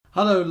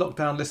Hello,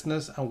 lockdown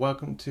listeners, and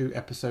welcome to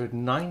episode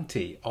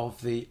 90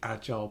 of the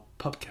Agile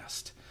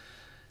Pubcast.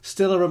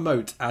 Still a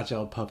remote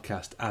Agile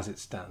Pubcast as it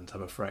stands,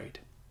 I'm afraid.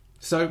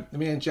 So,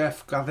 me and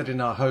Jeff gathered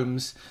in our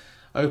homes,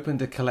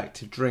 opened a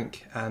collective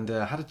drink, and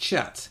had a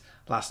chat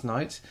last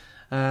night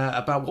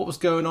about what was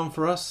going on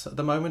for us at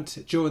the moment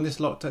during these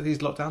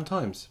lockdown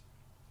times.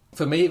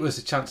 For me, it was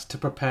a chance to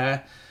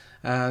prepare,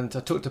 and I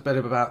talked a bit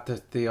about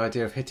the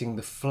idea of hitting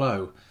the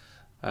flow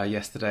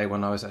yesterday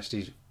when I was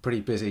actually pretty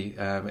busy,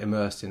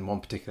 immersed in one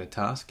particular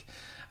task.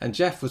 And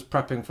Jeff was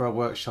prepping for a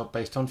workshop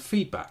based on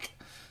feedback.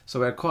 So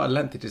we had quite a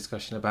lengthy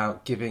discussion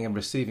about giving and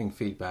receiving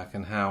feedback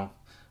and how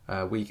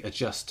we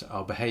adjust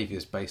our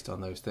behaviours based on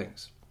those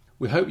things.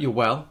 We hope you're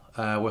well.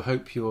 We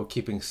hope you're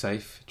keeping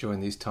safe during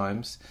these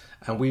times.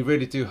 And we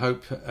really do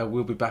hope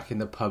we'll be back in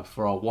the pub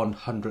for our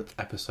 100th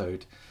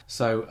episode.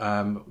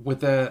 So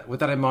with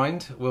that in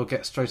mind, we'll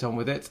get straight on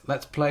with it.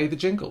 Let's play the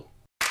jingle.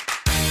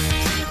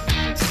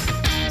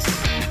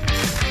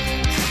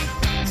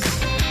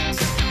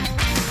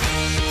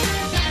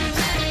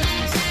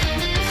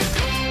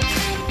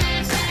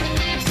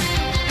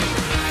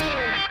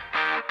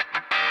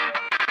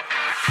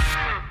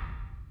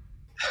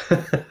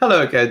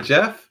 Hello again,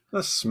 Jeff.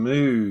 That's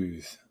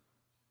smooth.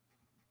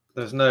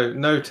 There's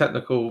no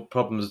technical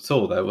problems at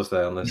all there, was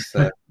there, on this?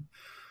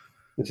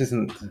 This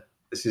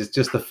is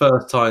just the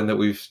first time that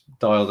we've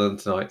dialed in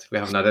tonight. We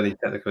haven't had any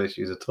technical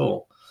issues at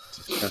all.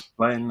 Just press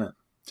play, isn't it?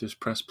 Just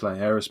press play.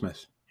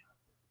 Aerosmith.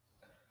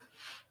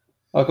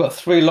 I've got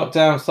 3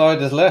 lockdown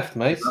ciders left,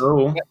 mate.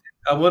 Oh.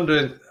 I'm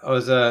wondering, I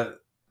was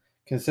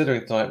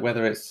considering tonight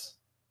whether it's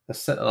a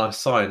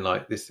sign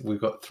like this.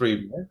 We've got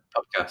 3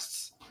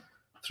 podcasts.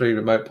 3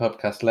 remote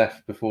podcasts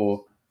left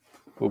before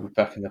we'll be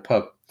back in the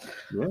pub.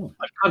 Yeah.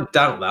 I can't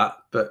doubt that,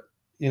 but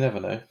you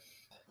never know.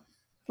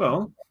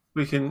 Well,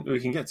 we can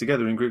get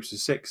together in groups of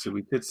 6, so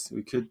we could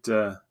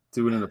do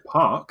it in a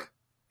park.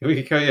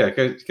 We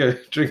could go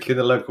drink in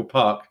the local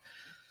park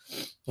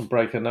and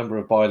break a number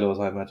of bylaws,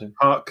 I imagine.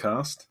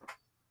 Parkcast.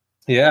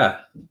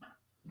 Yeah.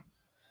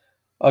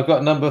 I've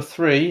got number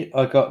 3,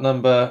 I've got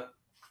number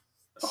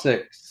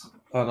 6,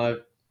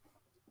 and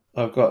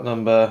I've got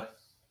number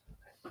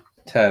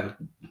 10.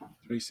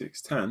 3,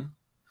 6, 10.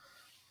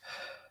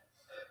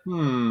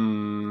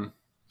 I'm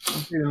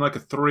feeling like a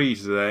 3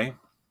 today.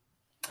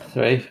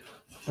 3.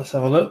 Let's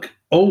have a look.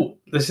 Oh,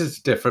 this is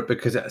different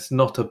because it's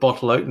not a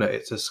bottle opener,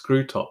 it's a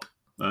screw top.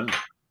 Oh,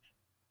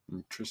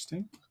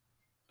 interesting.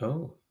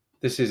 Oh,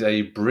 this is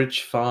a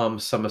Bridge Farm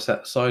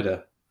Somerset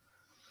cider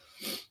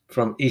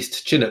from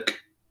East Chinook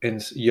in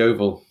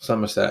Yeovil,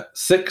 Somerset.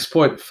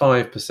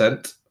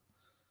 6.5%. Is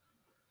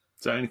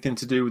that anything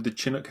to do with the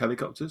Chinook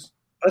helicopters?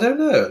 I don't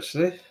know,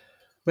 actually.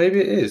 Maybe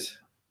it is.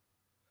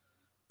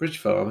 Bridge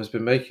Farm has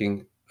been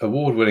making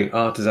award-winning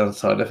artisan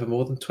cider for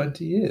more than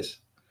 20 years.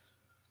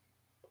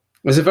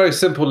 It's a very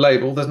simple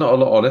label. There's not a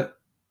lot on it.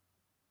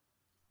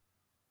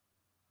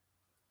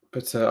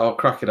 But I'll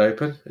crack it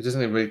open. It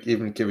doesn't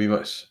even give you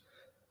much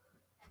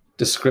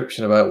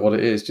description about what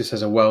it is. It just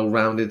has a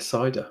well-rounded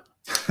cider.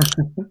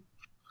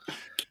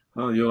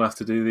 Well, you'll have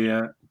to do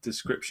the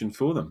description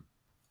for them.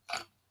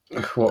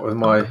 What with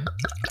my...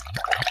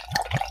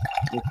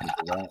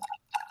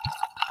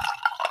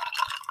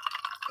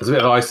 There's a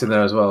bit of ice in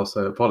there as well,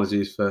 so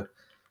apologies for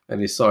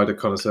any cider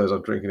connoisseurs.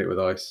 I'm drinking it with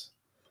ice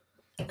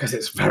because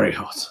it's very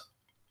hot.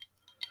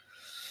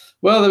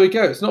 Well, there we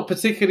go. It's not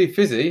particularly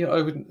fizzy.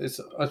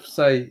 I'd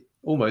say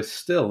almost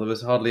still. There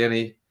was hardly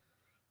any.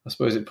 I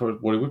suppose it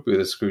probably would be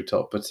with a screw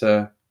top, but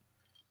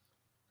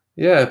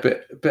yeah, a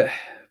bit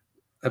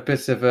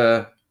of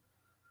a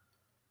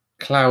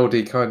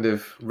cloudy kind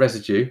of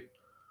residue.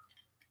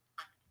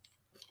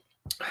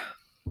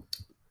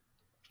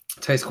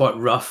 Tastes quite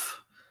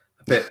rough,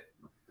 a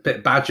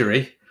bit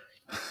badgery.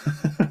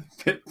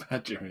 Bit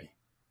badgery.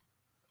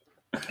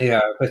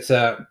 Yeah, but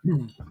a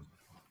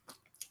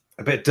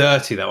bit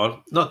dirty, that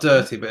one. Not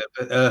dirty, but a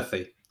bit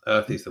earthy.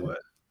 Earthy's the word.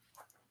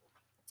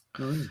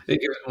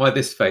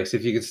 This face,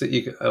 if you can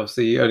see,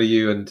 obviously only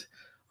you and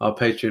our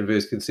Patreon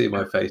viewers can see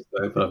my face,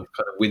 though, but I'm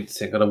kind of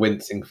wincing, got a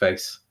wincing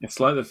face. It's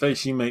like the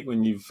face you make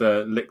when you've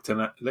licked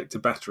a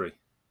battery.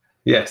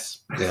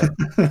 Yes. Yeah.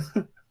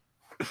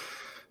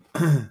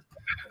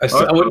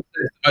 I wouldn't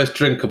say it's the most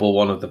drinkable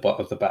one of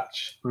the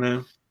batch.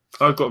 No.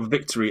 I've got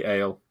Victory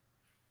Ale.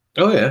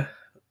 Oh, yeah.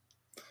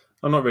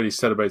 I'm not really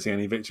celebrating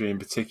any victory in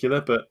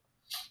particular, but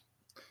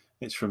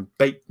it's from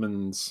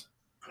Bateman's,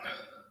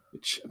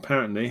 which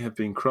apparently have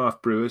been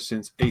craft brewers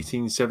since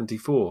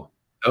 1874.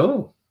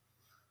 Oh.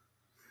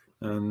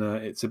 And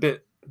it's a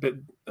bit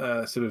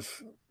sort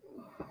of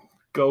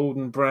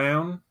golden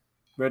brown,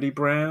 reddy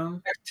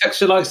brown.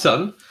 Texture like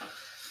sun.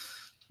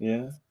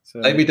 Yeah. So,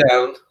 lay me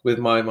down with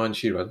my Mind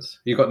Shoe Runs.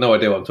 You've got no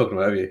idea what I'm talking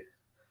about, have you?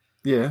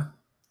 Yeah.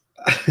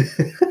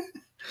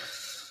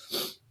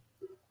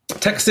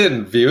 Text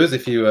in, viewers,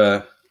 if you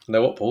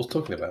know what Paul's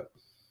talking about.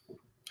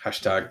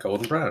 Hashtag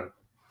golden brown.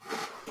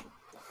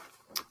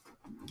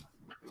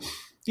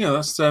 Yeah,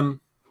 that's sort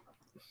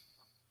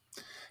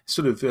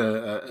of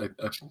a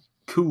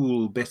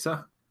cool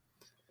bitter.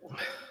 A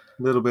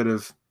little bit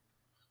of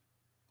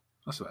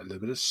That's about a little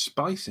bit of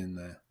spice in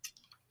there.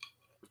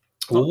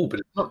 Oh,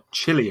 but Not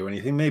chili or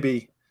anything.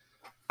 Maybe,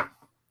 I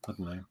don't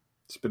know.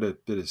 It's a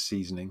bit of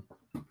seasoning.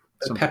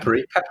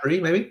 peppery,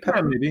 maybe.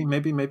 Peppery. Yeah,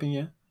 maybe.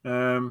 Yeah.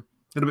 A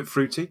little bit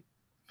fruity.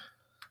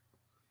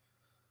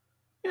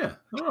 Yeah,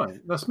 all right.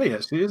 That's me,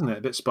 actually, isn't it?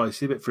 A bit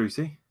spicy, a bit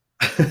fruity.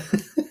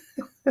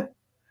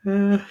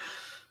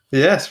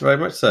 Yes, very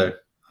much so.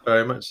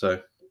 Very much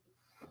so.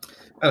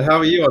 And how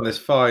are you on this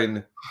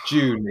fine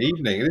June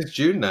evening? It is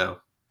June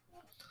now.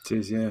 It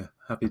is, yeah.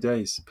 Happy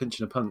days.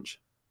 Pinching a punch.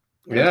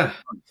 Yeah.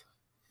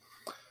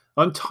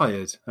 I'm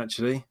tired,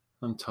 actually.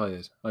 I'm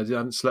tired. I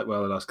haven't slept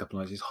well the last couple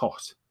of nights. It's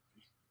hot.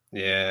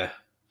 Yeah,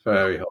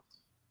 very hot.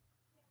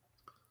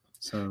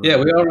 So yeah,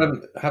 we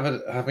are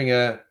having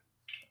a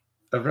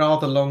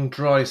rather long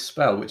dry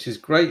spell, which is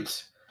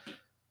great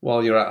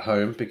while you're at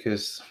home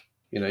because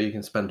you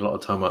can spend a lot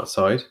of time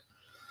outside,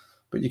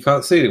 but you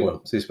can't see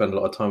anyone, so you spend a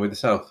lot of time with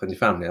yourself and your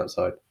family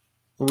outside.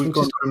 Well, we've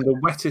gone from the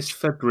wettest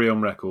February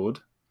on record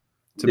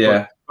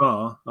to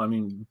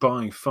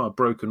by far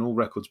broken all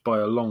records by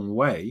a long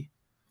way.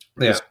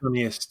 Yeah, the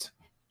sunniest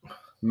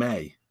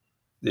May.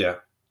 Yeah,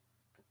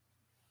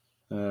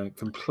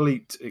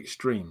 complete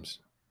extremes.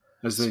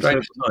 As they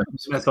strange said in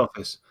the Met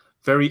Office,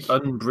 very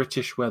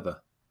un-British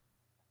weather.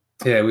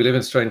 Yeah, we live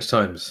in strange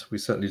times. We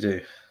certainly do.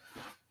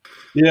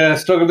 Yeah,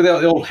 struggling with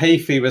the old hay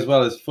fever as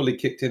well is fully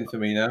kicked in for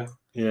me now.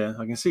 Yeah,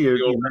 I can see your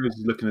nose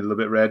is looking a little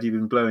bit red. You've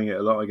been blowing it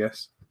a lot, I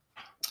guess.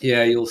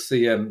 Yeah, you'll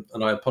see, and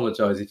I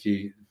apologise if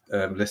you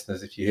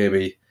listeners, if you hear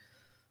me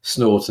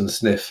snort and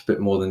sniff a bit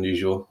more than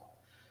usual.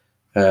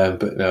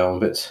 But no,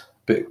 I'm a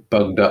bit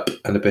bugged up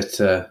and a bit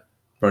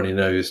runny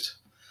nosed.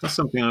 That's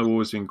something I've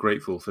always been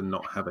grateful for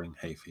not having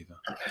hay fever.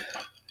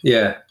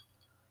 Yeah,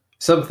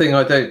 something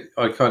I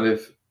kind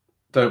of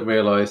don't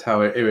realise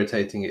how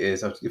irritating it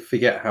is. I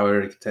forget how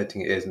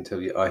irritating it is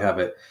until I have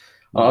it.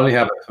 I'll only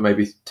have it for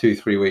maybe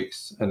 2-3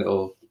 weeks, and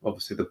it'll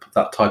obviously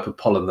that type of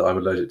pollen that I'm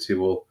allergic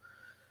to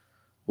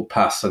will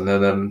pass, and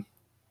then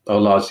I'll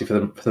largely for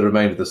the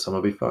remainder of the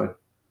summer be fine.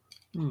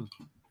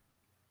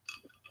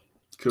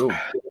 Cool.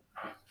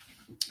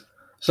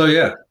 So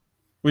yeah,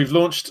 we've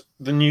launched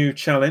the new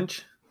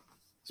challenge.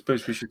 I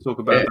suppose we should talk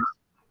about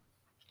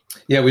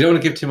that. Yeah, we don't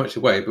want to give too much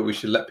away, but we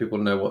should let people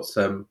know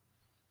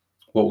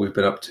what we've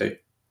been up to.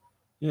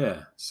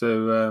 Yeah.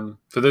 So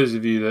for those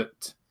of you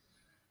that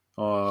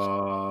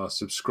are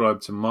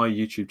subscribed to my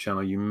YouTube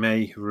channel, you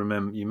may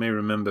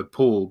remember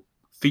Paul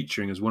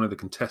featuring as one of the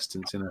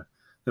contestants in a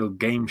little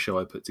game show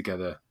I put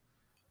together.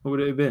 What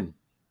would it have been?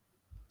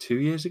 2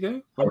 years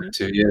ago?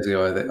 2 years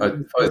ago, I think.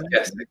 I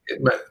guess,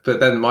 but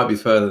then it might be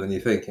further than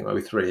you think. It might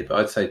be 3, but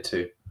I'd say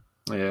 2.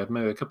 Yeah,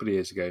 maybe a couple of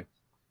years ago.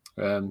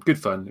 Good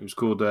fun. It was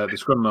called the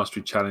Scrum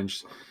Mastery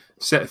Challenge.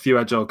 Set a few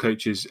agile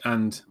coaches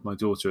and my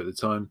daughter at the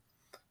time.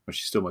 Well,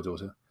 she's still my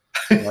daughter.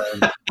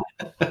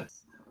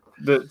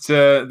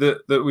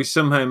 That we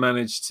somehow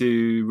managed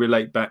to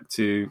relate back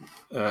to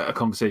a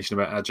conversation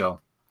about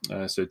agile.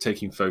 So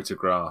taking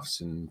photographs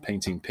and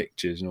painting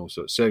pictures and all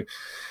sorts. So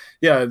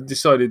yeah, I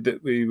decided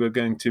that we were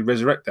going to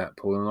resurrect that,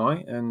 Paul and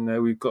I,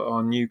 and we've got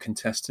our new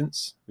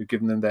contestants. We've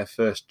given them their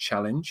first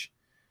challenge.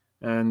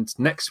 And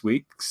next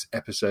week's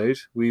episode,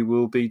 we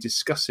will be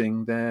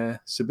discussing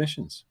their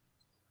submissions.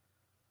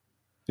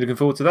 You looking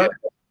forward to that?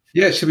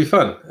 Yeah, it should be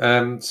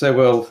fun.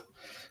 So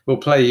we'll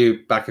play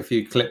you back a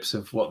few clips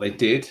of what they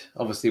did.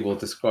 Obviously, we'll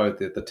describe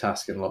the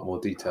task in a lot more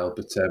detail,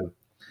 but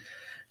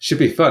should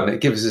be fun. It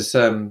gives us,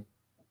 so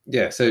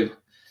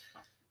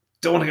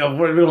don't want to go.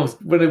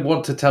 Really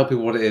want to tell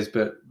people what it is,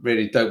 but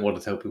really don't want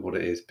to tell people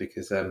what it is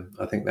because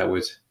I think that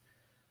would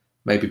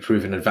maybe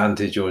prove an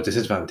advantage or a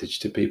disadvantage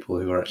to people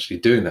who are actually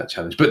doing that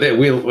challenge. But that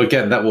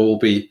will all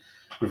be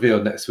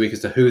revealed next week as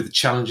to who the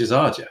challenges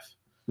are, Jeff.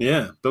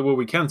 Yeah, but what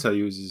we can tell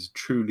you is it's a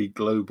truly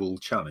global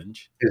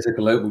challenge. It's a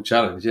global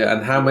challenge, yeah.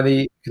 And how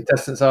many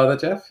contestants are there,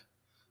 Jeff?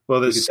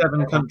 Well, there's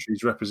 7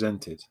 countries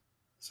represented.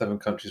 7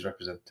 countries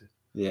represented.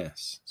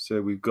 Yes.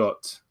 So we've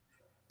got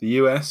the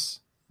US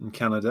and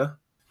Canada.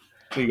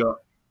 We've got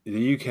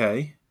the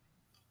UK.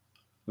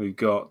 We've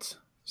got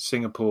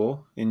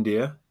Singapore,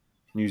 India,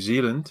 New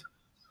Zealand,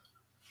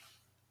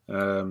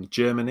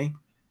 Germany.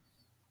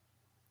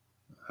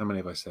 How many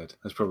have I said?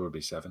 There's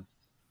probably 7.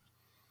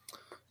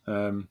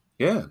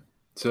 Yeah.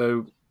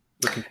 So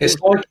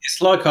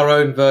it's like our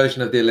own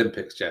version of the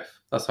Olympics, Jeff.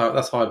 That's how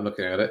I'm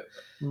looking at it.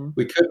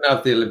 We couldn't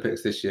have the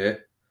Olympics this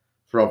year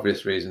for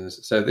obvious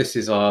reasons. So this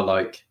is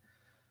our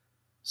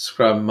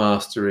Scrum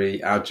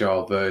Mastery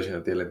Agile version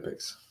of the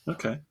Olympics.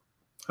 Okay.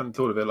 Hadn't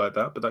thought of it like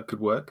that, but that could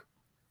work.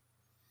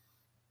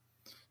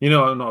 You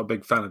know, I'm not a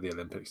big fan of the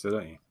Olympics,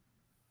 don't you?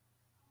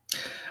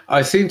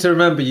 I seem to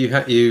remember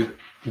you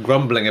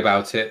grumbling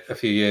about it a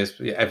few years,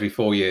 every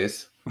 4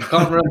 years. I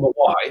can't remember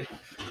why.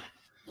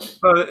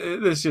 Well,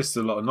 there's just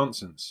a lot of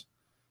nonsense.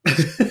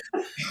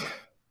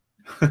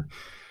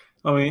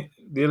 I mean,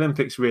 the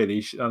Olympics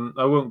really, and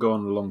I won't go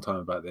on a long time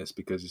about this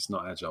because it's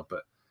not agile,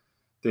 but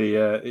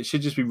it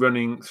should just be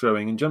running,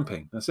 throwing, and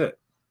jumping. That's it.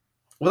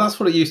 Well, that's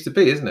what it used to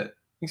be, isn't it?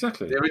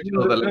 Exactly. The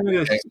original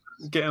Olympics.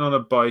 Getting on a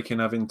bike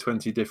and having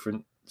 20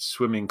 different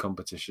swimming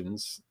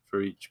competitions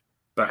for each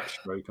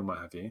backstroke and what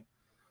have you.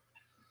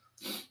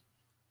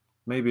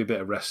 Maybe a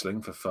bit of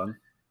wrestling for fun.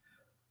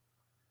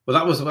 Well,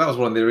 that was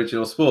one of the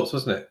original sports,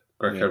 wasn't it?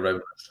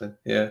 Greco-Roman wrestling.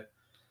 Yeah.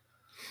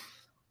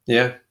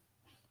 Yeah.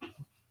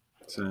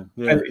 So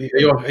yeah.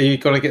 Are you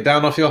going to get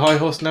down off your high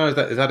horse now? Is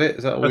that it?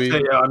 Is that all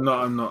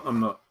I'm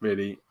not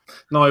really.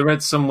 No, I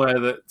read somewhere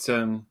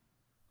that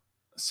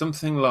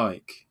something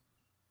like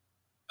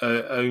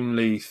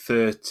only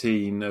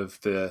 13 of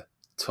the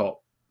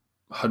top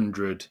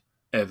 100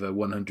 ever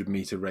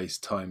 100-meter race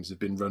times have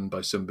been run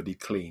by somebody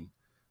clean,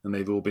 and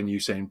they've all been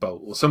Usain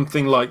Bolt or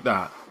something like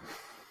that.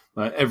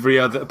 Every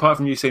other, apart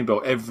from Usain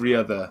Bolt, every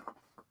other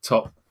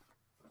top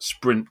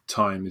sprint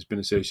time has been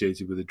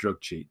associated with a drug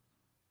cheat.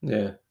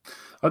 Yeah.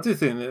 I do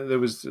think that there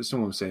was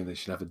someone saying they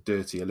should have a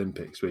dirty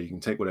Olympics where you can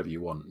take whatever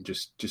you want and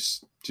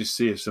just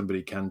see if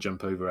somebody can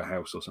jump over a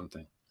house or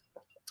something.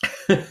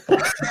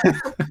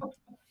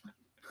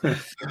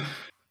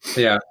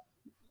 Yeah.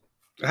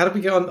 How did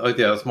we get on? Oh,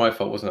 yeah, that's my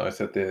fault, wasn't it? I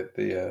said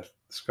the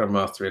Scrum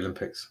Mastery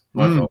Olympics.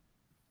 My fault.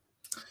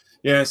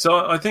 Yeah,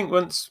 so I think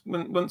once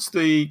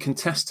the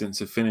contestants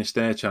have finished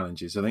their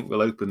challenges, I think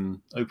we'll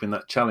open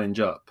that challenge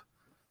up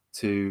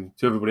to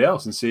everybody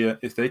else and see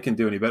if they can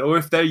do any better or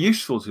if they're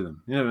useful to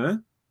them. You know,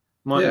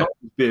 might not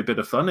be a bit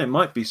of fun. It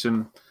might be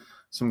some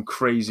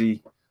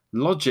crazy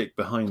logic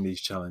behind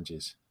these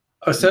challenges.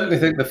 I certainly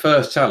think the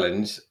first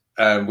challenge,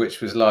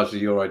 which was largely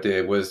your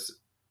idea, was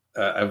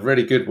a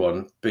really good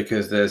one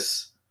because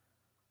there's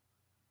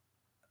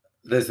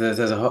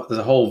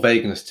a whole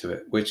vagueness to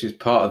it, which is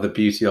part of the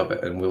beauty of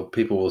it, and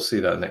people will see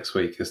that next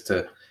week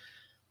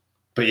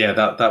But yeah,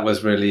 that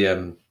was really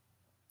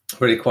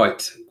really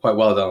quite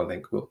well done. I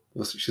think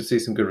we should see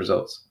some good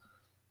results.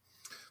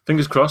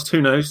 Fingers crossed.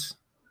 Who knows?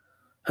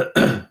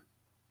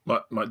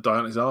 might die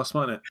on his arse,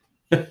 mightn't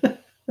it?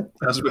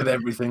 That's with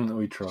everything that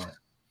we try.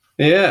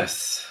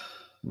 Yes.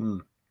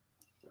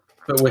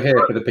 But we're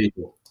here for the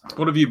people.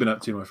 What have you been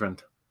up to, my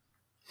friend?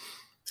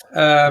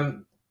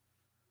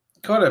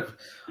 Kind of.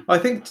 I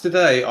think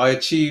today I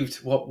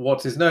achieved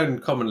what is known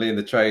commonly in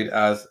the trade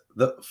as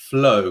the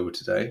flow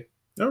today.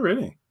 Oh,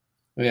 really?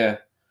 Yeah.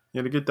 You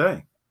had a good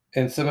day.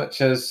 In so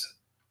much as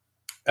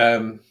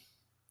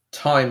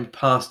time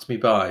passed me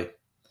by.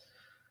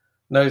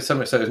 No, so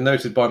much so it was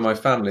noted by my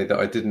family that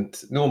I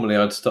didn't. Normally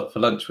I'd stop for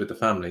lunch with the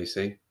family, you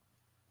see.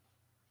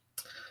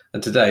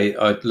 And today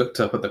I looked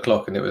up at the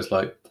clock and it was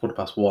like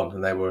 1:15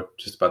 and they were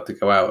just about to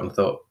go out and I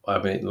thought, I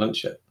haven't eaten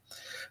lunch yet.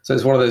 So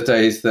it's one of those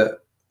days that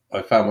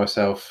I found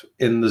myself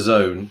in the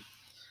zone.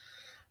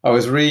 I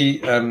was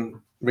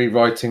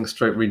rewriting,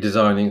 stroke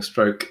redesigning,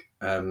 stroke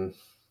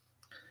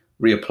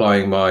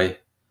reapplying my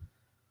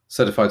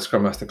certified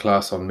Scrum Master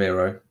class on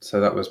Miro. So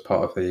that was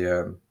part of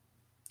the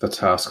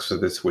tasks for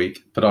this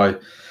week. But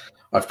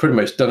I've pretty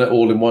much done it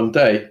all in one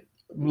day,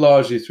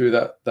 largely through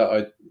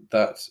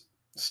that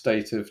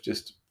state of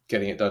just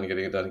getting it done.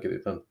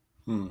 Is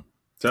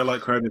that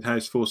like Crowded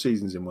House 4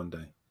 seasons in one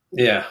day?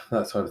 Yeah,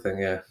 that sort of thing.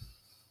 Yeah.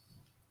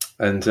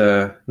 And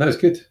no, it's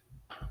good.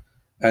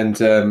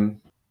 And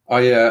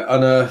I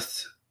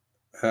unearthed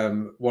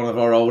one of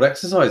our old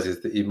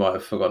exercises that you might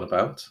have forgotten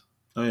about.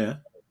 Oh, yeah.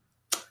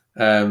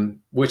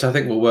 Which I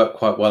think will work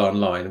quite well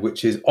online,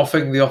 which is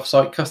offing the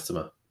off-site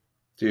customer.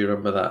 Do you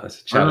remember that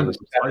as a challenge?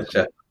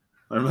 I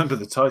remember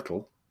the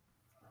title.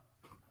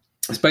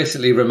 It's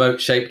basically remote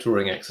shape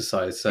drawing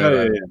exercise.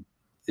 So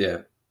yeah.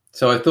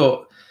 So I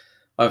thought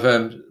I've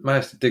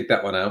managed to dig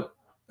that one out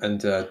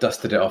and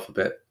dusted it off a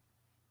bit.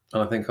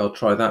 And I think I'll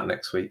try that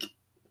next week.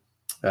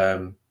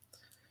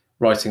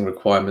 Writing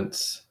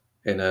requirements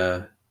in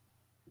a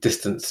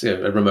distance,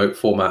 a remote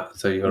format.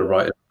 So you've got to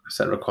write a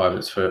set of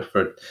requirements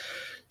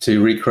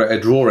to recreate a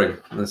drawing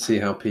and see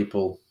how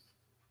people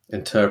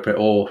interpret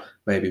or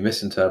maybe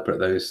misinterpret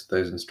those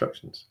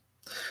instructions.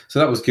 So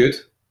that was good.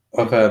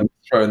 I've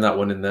thrown that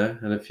one in there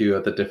and a few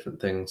other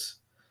different things.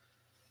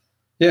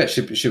 Yeah, it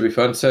should be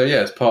fun. So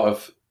yeah, it's part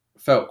of.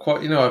 Felt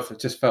quite, I've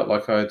just felt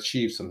like I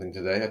achieved something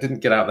today. I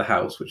didn't get out of the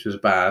house, which was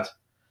bad.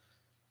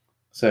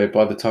 So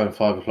by the time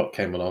 5 o'clock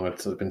came along,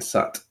 I'd sort of been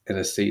sat in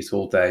a seat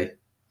all day.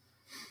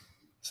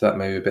 So that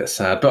made me a bit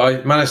sad. But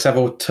I managed to have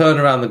a turn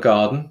around the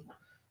garden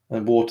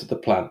and water the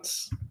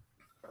plants.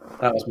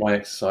 That was my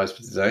exercise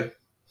for today.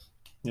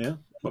 Yeah.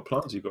 What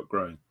plants you got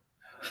growing?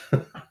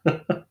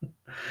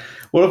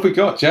 What have we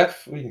got,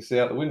 Jeff? We can see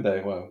out the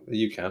window. Well,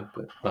 you can,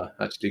 but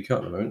actually you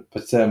can't at the moment.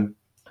 But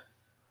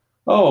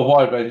a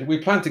wide range. We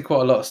planted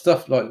quite a lot of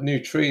stuff, like new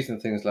trees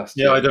and things last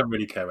year. Yeah, I don't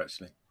really care,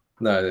 actually.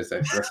 No, there's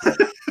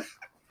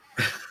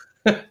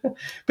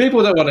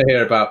people don't want to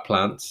hear about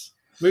plants.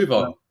 Move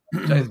on.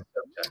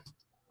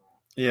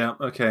 Yeah,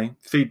 okay.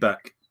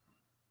 Feedback.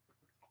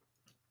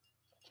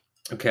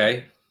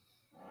 Okay.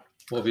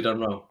 What have you done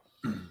wrong?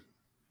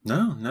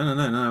 No.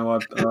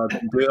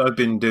 I've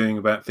been doing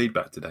about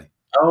feedback today.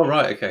 Oh,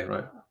 right. Okay,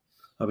 right.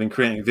 I've been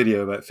creating a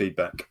video about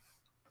feedback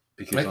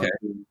because Okay.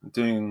 I'm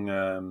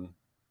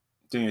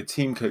doing a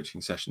team coaching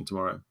session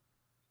tomorrow.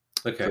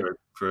 Okay.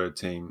 For a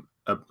team,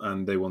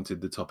 and they wanted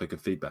the topic of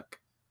feedback.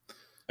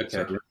 Okay.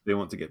 So they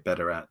want to get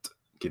better at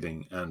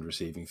giving and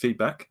receiving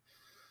feedback.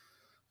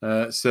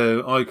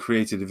 So I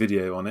created a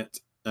video on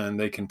it, and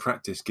they can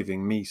practice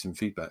giving me some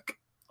feedback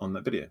on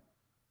that video.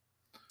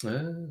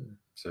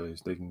 So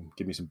they can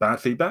give me some bad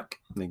feedback,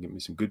 they can give me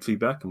some good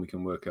feedback, and we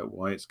can work out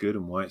why it's good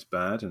and why it's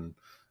bad, and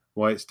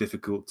why it's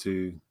difficult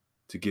to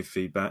give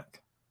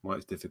feedback, why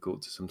it's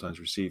difficult to sometimes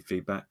receive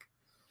feedback,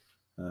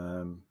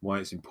 why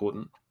it's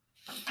important.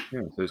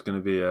 Yeah, so it's going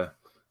to be a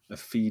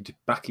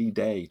feedbacky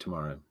day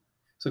tomorrow.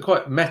 So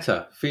quite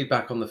meta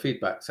feedback on the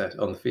feedback set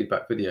on the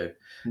feedback video.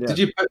 Yeah.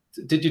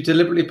 Did you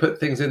deliberately put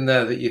things in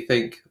there that you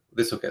think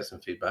this will get some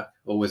feedback,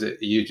 or was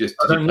it you just?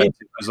 I don't need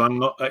to because I'm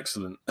not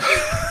excellent.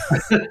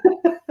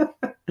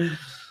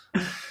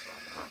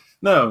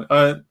 No,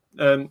 I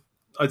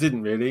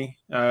didn't really,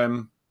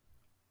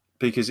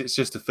 because it's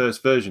just the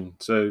first version.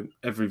 So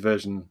every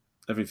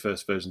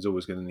first version is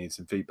always going to need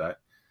some feedback.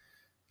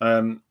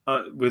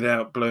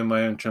 Without blowing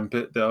my own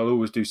trumpet, that I'll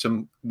always do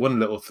one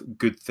little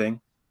good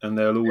thing, and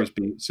there'll always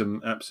be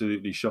some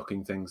absolutely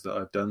shocking things that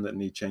I've done that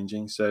need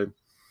changing. So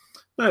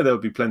no, there'll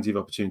be plenty of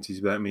opportunities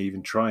without me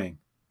even trying.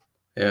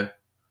 Yeah.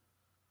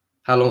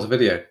 How long's the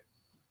video?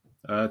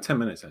 10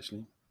 minutes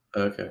actually.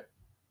 Okay.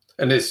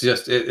 And it's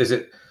just, is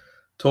it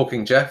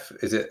Talking Jeff?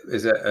 Is it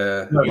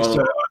no, it's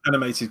an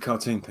animated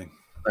cartoon thing.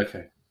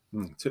 Okay.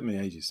 It took me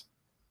ages,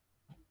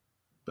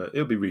 but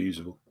it'll be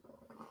reusable.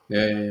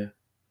 Yeah.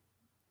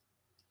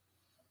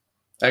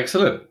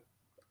 Excellent.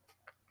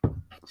 So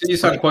you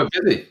sound quite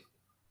busy.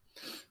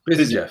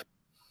 Busy, Jeff.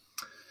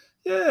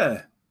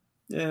 Yeah,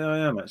 I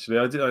am actually.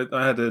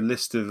 I had a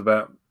list of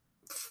about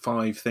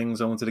 5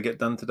 things I wanted to get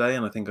done today,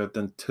 and I think I've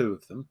done 2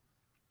 of them,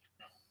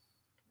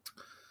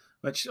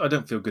 which I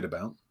don't feel good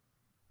about.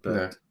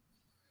 But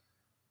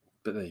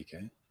there you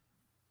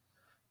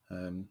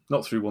go.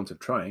 Not through want of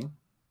trying,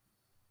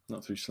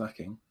 not through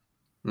slacking.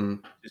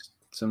 Just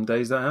some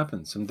days that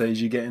happens. Some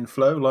days you get in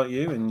flow like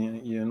you,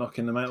 and you're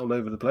knocking them out all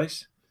over the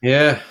place.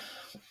 Yeah.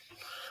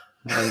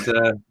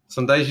 And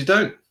some days you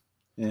don't.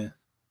 Yeah.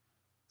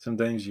 Some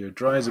days you're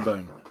dry as a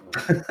bone.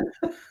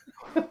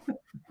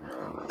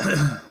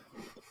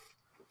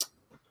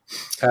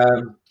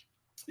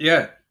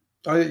 Yeah.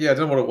 I don't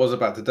know what it was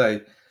about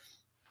today.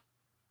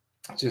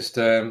 Just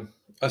I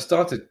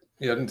started.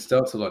 I didn't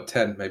start till like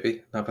 10,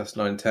 maybe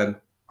 9:30, 10.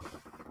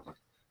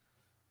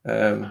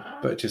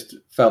 But it just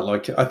felt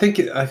like I think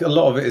a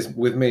lot of it is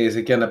with me is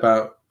again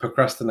about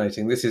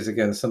procrastinating. This is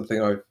again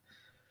something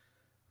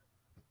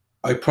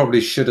I probably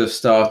should have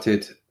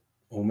started,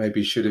 or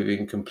maybe should have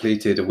even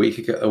completed a week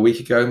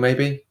ago,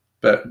 maybe.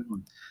 But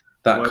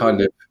that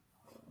kind of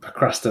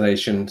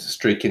procrastination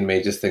streak in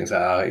me just thinks,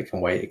 it can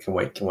wait.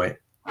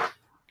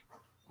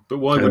 But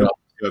why would a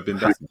week ago have been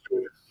better?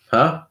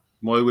 Huh?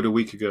 Why would a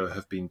week ago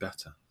have been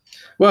better?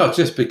 Well,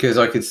 just because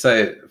I could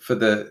say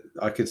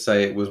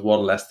it was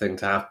one less thing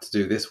to have to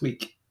do this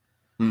week.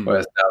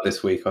 Whereas now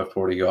this week I've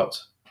probably got,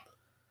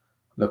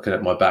 looking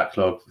at my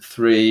backlog,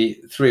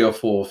 three or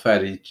four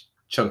fairly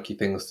chunky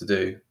things to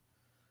do.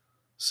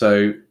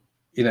 So,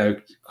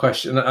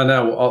 question. I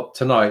know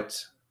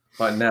tonight,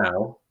 right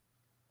now,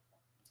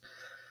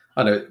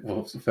 I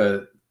know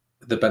for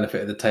the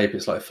benefit of the tape,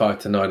 it's like 5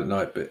 to 9 at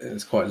night, but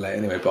it's quite late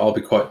anyway. But I'll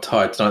be quite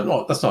tired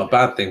tonight. That's not a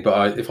bad thing.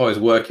 But if I was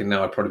working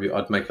now,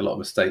 I'd make a lot of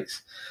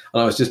mistakes.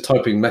 And I was just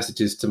typing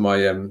messages to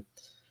my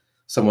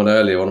someone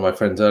earlier, one of my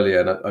friends earlier,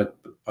 and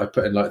I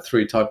put in like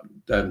 3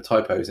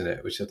 typos in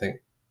it, which I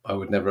think I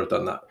would never have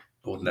done that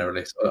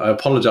ordinarily. So I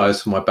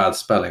apologise for my bad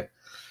spelling,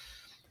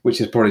 which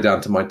is probably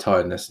down to my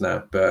tiredness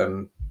now. But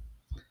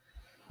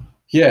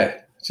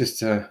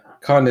just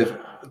kind of.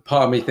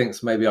 Part of me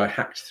thinks maybe I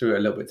hacked through it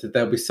a little bit.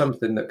 There'll be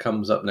something that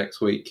comes up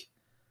next week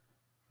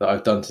that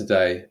I've done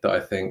today that I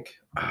think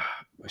I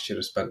should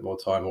have spent more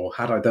time, or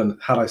had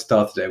I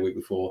started it a week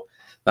before,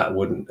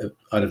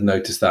 I'd have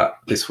noticed that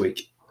this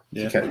week.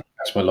 Yeah. To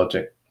catch my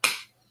logic.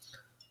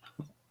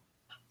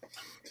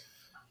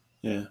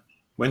 Yeah.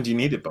 When do you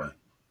need it by?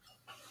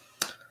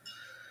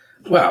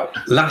 Well,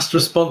 last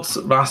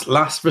responsible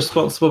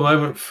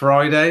moment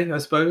Friday, I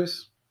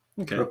suppose.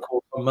 Okay.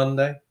 Record on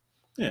Monday.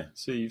 Yeah.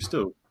 So you've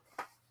still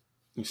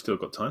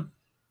got time.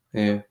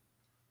 Yeah.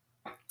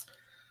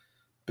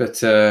 But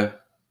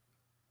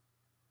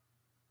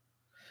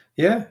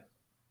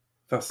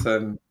that's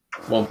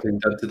one thing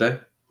done today.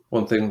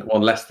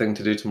 One less thing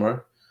to do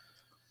tomorrow.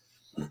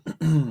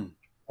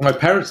 My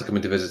parents are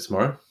coming to visit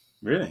tomorrow.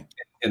 Really?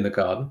 In the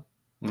garden.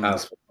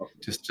 As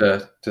just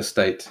to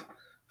state,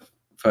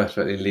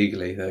 perfectly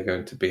legally, they're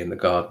going to be in the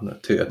garden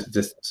at a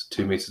distance of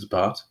 2 meters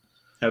apart.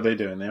 How are they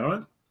doing? They all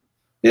right?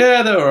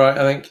 Yeah, they're all right,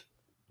 I think.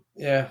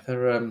 Yeah,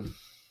 they're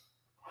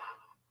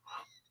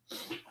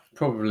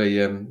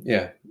probably, I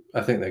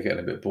think they're getting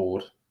a bit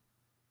bored.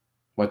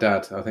 I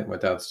think my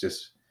dad's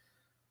just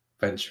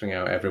venturing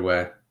out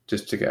everywhere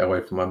just to get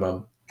away from my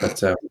mum.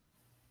 But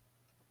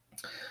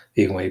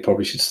even when he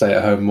probably should stay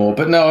at home more.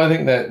 But no, I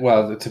think that,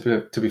 well,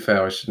 to be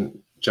fair, I shouldn't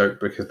joke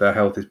because their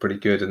health is pretty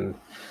good and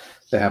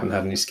they haven't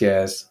had any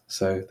scares.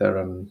 So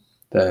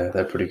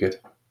they're pretty good.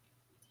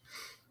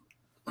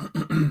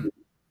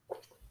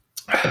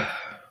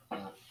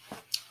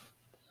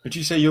 Would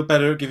you say you're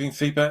better at giving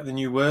feedback than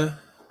you were?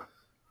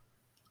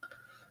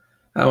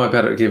 Am I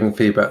better at giving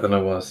feedback than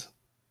I was?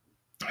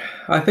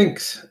 I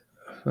think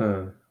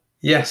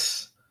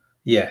yes,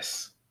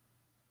 yes.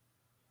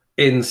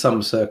 In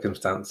some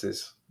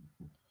circumstances,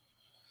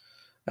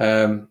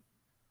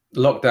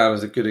 lockdown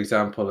is a good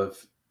example of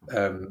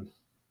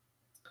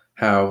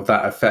how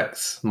that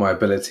affects my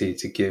ability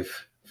to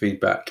give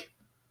feedback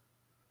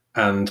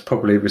and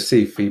probably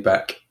receive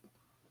feedback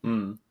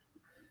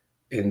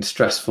in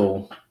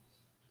stressful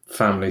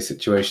family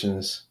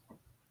situations,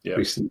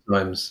 recent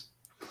times.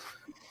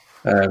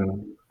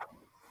 And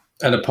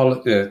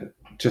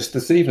just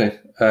this evening,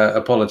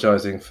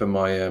 apologising for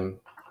my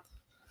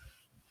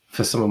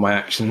for some of my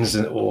actions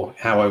or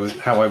how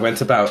I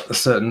went about a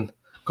certain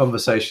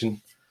conversation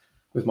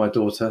with my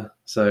daughter.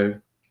 So,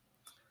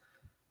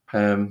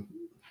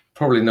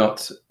 probably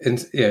not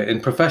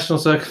in professional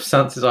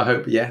circumstances. I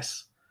hope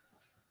yes.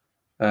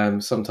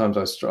 Sometimes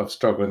I've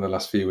struggled in the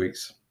last few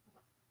weeks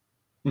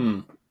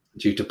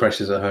due to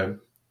pressures at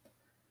home.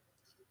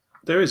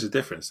 There is a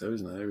difference, though,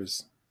 isn't there? There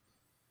is.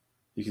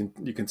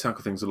 You can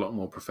tackle things a lot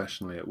more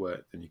professionally at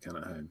work than you can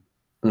at home.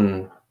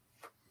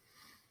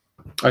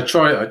 I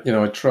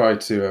try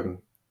to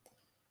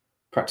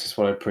practice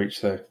what I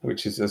preach, though,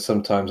 which is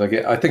sometimes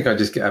I think I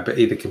just get a bit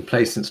either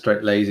complacent,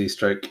 stroke lazy,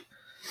 stroke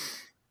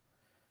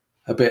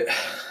a bit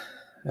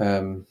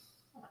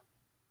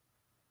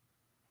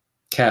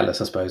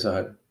careless, I suppose, at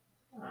home,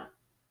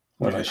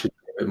 when I should be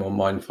a bit more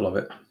mindful of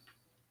it.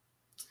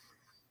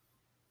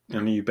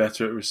 And are you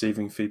better at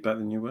receiving feedback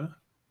than you were?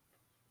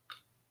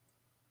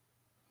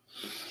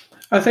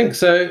 I think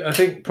so. I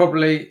think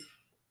probably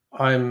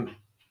I'm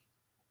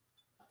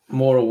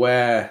more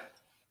aware.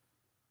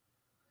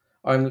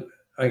 I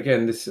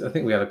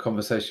think we had a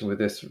conversation with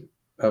this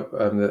at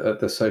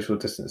the social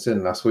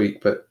distancing last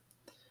week, but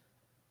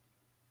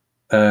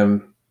I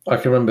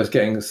can remember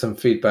getting some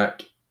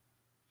feedback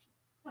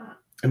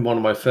in one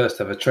of my first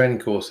ever training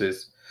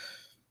courses.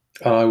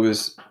 It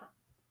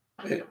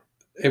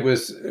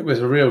was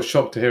a real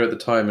shock to hear at the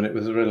time, and it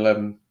was a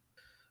real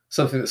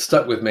something that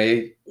stuck with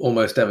me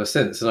almost ever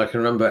since. And I can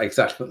remember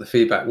exactly what the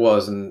feedback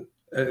was, and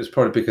it was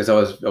probably because I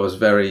was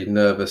very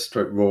nervous,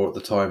 raw at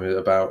the time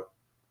about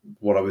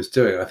what I was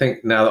doing. I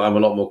think now that I'm a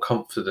lot more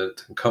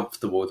confident and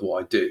comfortable with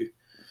what I do,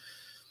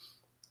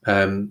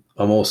 I'm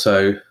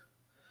also,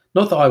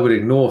 not that I would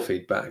ignore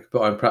feedback,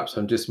 but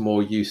I'm just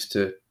more used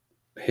to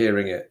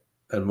hearing it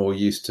and more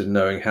used to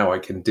knowing how I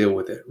can deal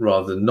with it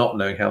rather than not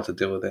knowing how to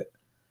deal with it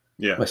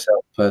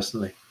myself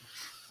personally.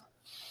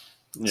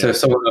 Yeah.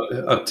 So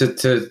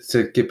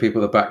to give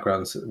people the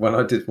background, when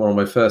I did one of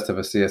my first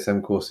ever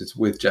CSM courses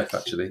with Jeff,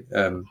 actually,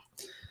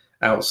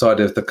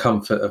 outside of the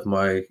comfort of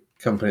my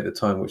company at the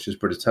time, which was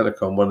British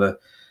Telecom, one of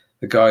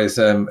the guys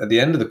at the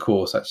end of the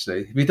course,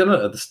 actually, if he'd done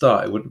it at the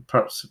start, it would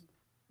perhaps,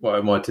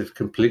 it might have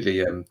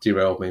completely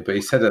derailed me, but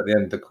he said at the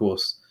end of the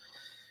course,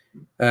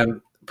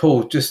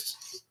 Paul, just,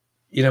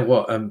 you know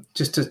what,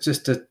 just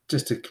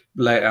to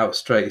lay it out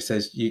straight, he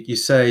says, you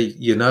say,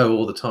 you know,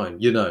 all the time,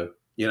 you know,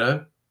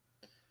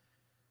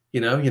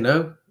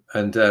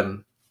 and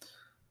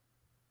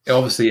it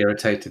obviously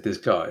irritated this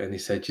guy. And he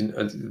said,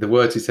 the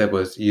words he said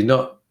was, "You're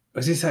not."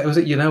 Was he say? Was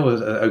it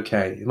was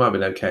okay? It might have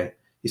been okay.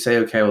 You say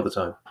okay all the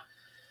time.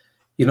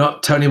 You're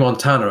not Tony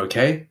Montana,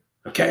 okay?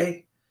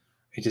 Okay.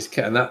 He just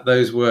kept, and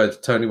those words,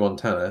 Tony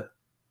Montana,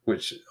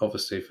 which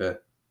obviously for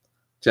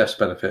Jeff's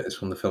benefit is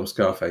from the film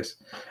Scarface.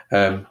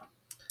 I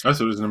thought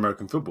it was an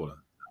American footballer.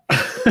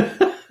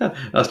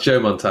 That's Joe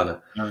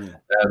Montana. Oh, yeah.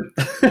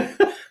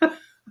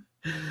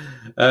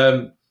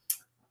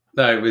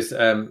 No, it was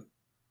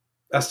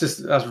that's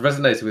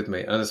resonated with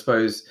me, and I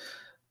suppose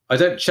I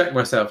don't check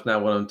myself now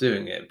when I'm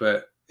doing it,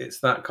 but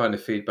it's that kind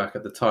of feedback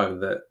at the time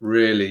that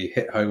really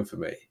hit home for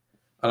me,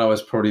 and I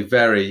was probably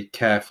very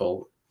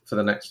careful for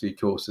the next few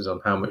courses on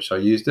how much I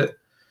used it.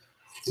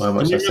 How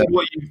much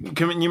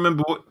Can you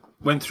remember what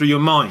went through your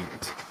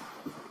mind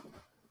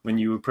when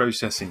you were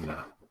processing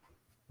that?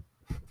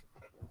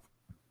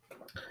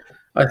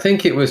 I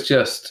think it was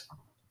just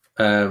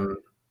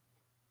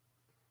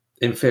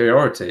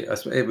inferiority.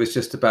 It was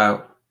just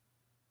about,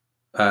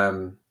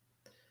 I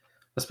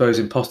suppose,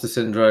 imposter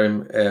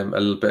syndrome, a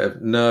little bit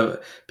of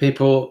nerve.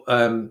 People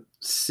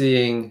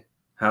seeing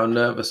how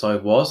nervous I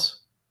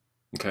was.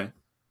 Okay.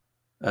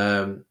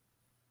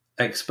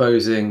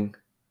 Exposing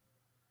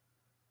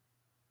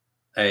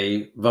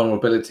a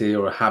vulnerability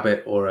or a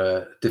habit or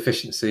a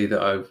deficiency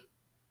that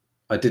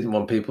I didn't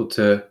want people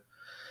to.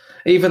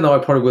 Even though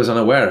I probably was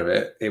unaware of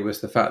it, it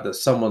was the fact that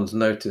someone's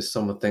noticed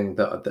something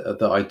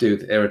that I do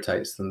that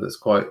irritates them, that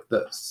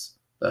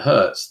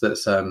hurts,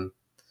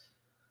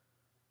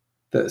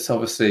 that's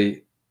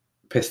obviously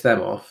pissed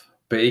them off.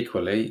 But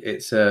equally,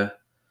 it's a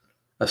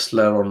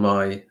slur on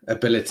my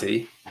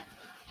ability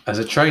as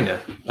a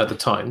trainer at the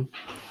time.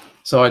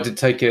 So I did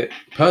take it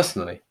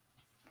personally.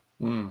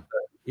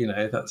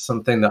 That's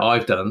something that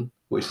I've done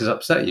which has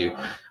upset you,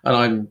 and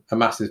I'm a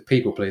massive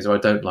people pleaser. I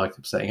don't like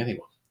upsetting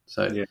anyone.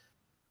 So yeah.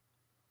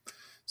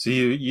 So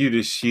you'd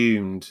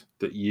assumed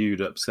that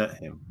you'd upset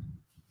him.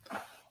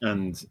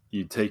 and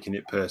you'd taken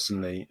it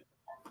personally,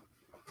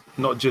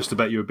 not just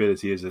about your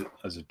ability as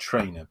a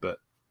trainer, but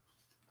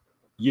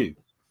you.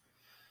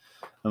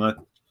 And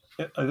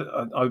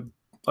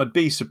I'd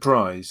be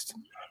surprised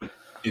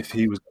if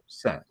he was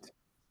upset.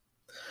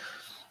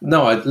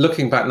 No,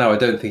 looking back now, I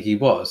don't think he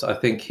was. I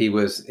think he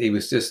was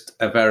just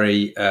a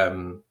very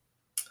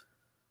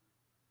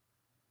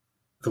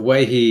the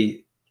way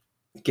he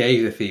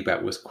gave the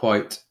feedback was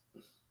quite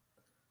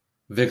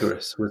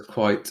vigorous, was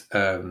quite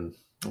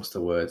what's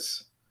the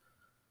words?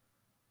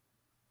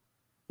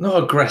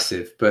 Not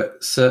aggressive,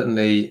 but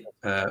certainly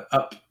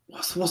up.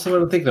 What's the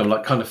word I'm thinking of?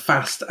 Like kind of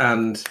fast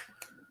and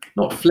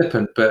not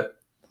flippant, but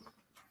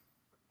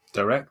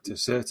direct,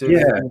 assertive.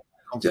 Yeah,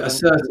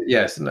 assertive.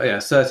 Yes, yeah,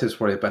 assertive is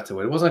probably a better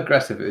word. It wasn't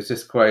aggressive. It was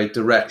just very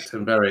direct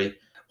and very,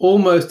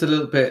 almost a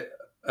little bit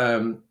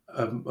a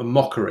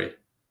mockery,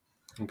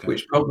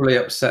 which probably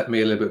upset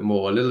me a little bit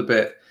more, a little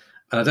bit.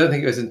 And I don't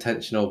think it was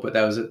intentional, but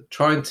there was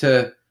trying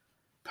to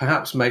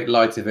perhaps make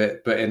light of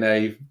it, but in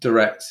a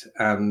direct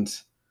and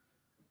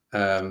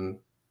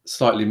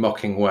slightly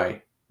mocking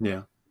way.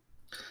 Yeah.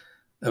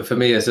 And for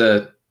me, as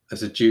a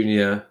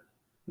junior,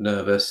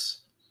 nervous,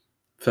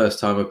 first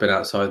time I've been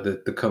outside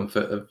the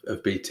comfort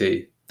of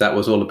BT, that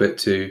was all a bit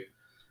too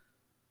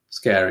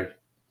scary.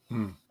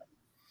 And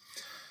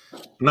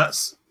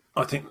that's,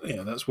 I think,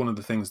 that's one of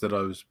the things that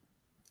I was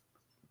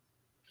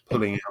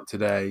pulling out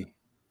today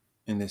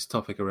in this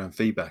topic around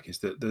feedback, is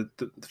that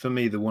for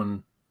me,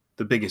 the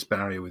biggest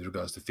barrier with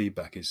regards to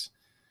feedback is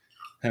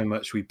how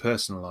much we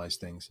personalize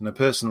things. And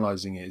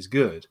personalizing it is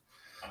good,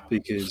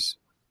 because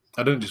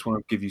I don't just want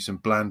to give you some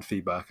bland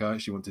feedback. I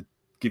actually want to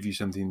give you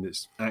something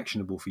that's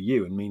actionable for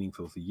you and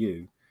meaningful for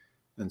you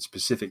and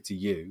specific to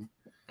you.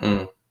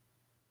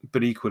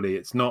 But equally,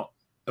 it's not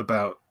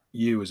about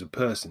you as a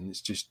person.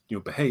 It's just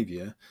your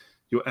behavior,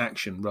 your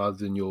action, rather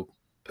than your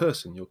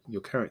person,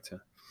 your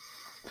character.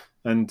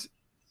 And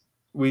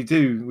we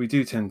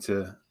do tend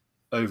to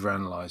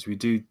overanalyze. We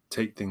do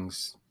take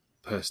things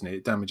personally.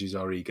 It damages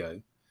our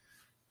ego.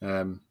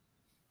 And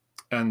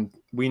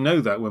we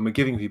know that when we're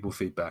giving people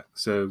feedback,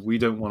 so we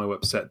don't want to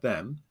upset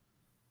them.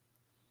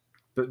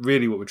 But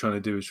really what we're trying to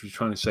do is we're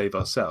trying to save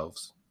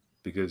ourselves,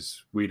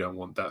 because we don't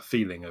want that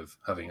feeling of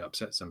having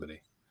upset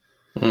somebody.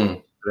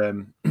 Once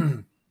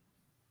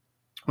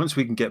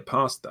we can get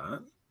past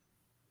that,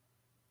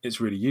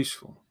 it's really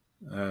useful.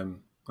 I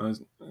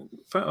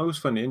always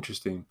find it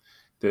interesting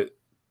that,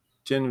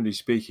 generally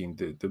speaking,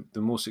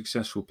 the more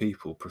successful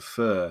people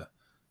prefer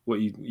what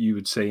you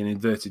would say in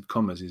inverted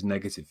commas is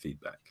negative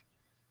feedback.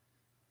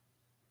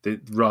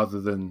 Rather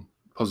than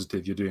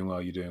positive, you're doing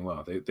well.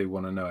 They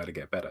want to know how to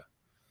get better.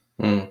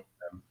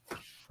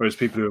 Whereas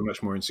people who are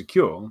much more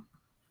insecure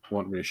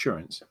want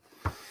reassurance.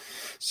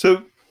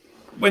 So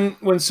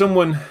when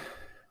someone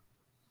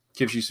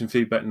gives you some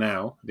feedback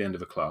now at the end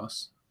of a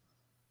class,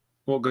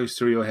 what goes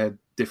through your head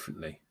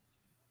differently?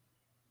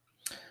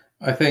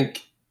 I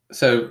think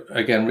so.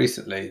 Again,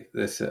 recently,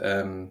 this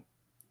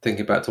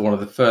thinking back to one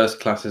of the first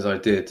classes I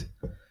did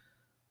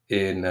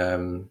in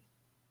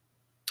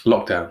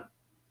lockdown.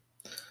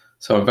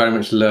 So I'm very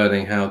much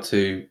learning how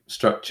to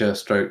structure,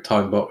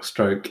 time box,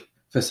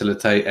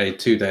 facilitate a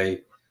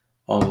 2-day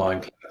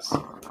online class.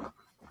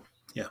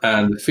 Yeah.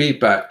 And the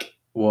feedback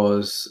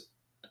was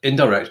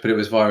indirect, but it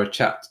was via a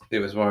chat. It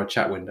was via a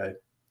chat window.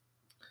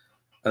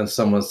 And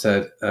someone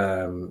said,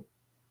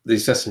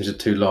 "These sessions are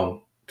too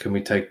long. Can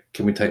we take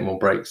more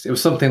breaks?" It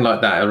was something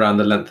like that, around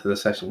the length of the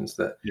sessions.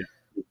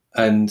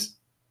 And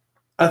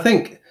I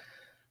think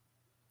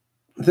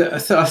I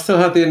still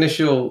had the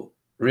initial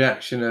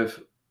reaction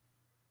of,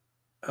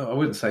 I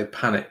wouldn't say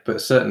panic, but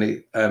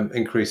certainly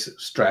increased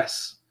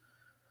stress.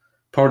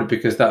 Probably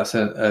because that's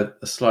a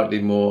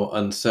slightly more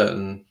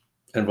uncertain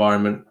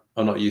environment.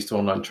 I'm not used to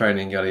online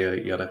training, yada,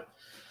 yada, yada.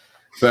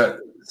 But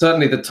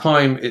certainly the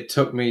time it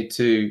took me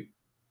to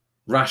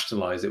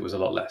rationalize it was a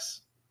lot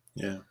less.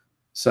 Yeah.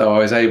 So I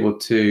was able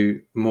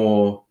to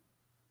more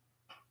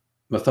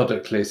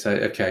methodically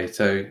say, okay,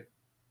 so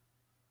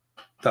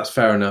that's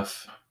fair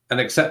enough, and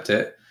accept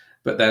it,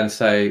 but then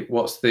say,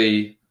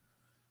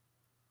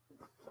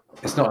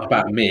 it's not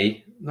about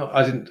me.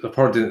 I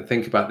probably didn't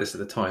think about this at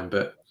the time,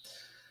 but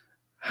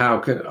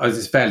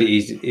it's fairly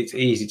easy. It's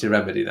easy to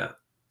remedy that.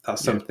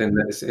 That's something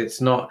that it's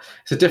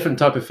a different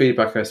type of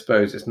feedback, I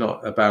suppose. It's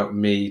not about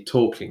me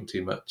talking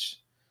too much.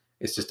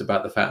 It's just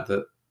about the fact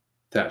that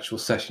the actual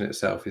session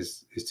itself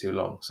is too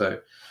long. So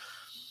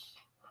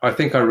I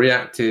think I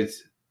reacted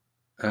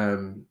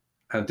and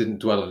didn't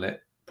dwell on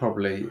it.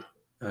 Probably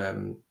I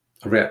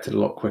reacted a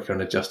lot quicker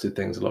and adjusted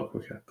things a lot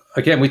quicker.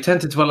 Again, we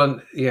tend to dwell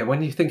on,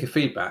 when you think of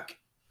feedback,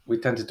 we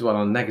tend to dwell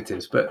on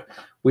negatives, but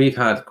we've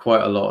had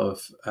quite a lot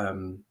of,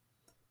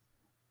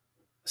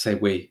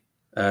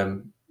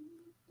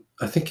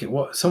 I think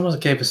someone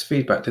gave us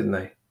feedback, didn't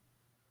they?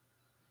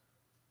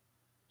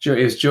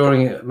 It was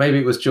during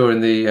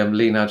the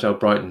Lean Agile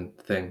Brighton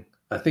thing.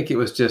 I think it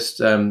was just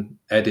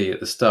Eddie at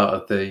the start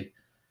of the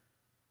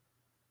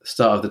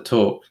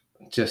talk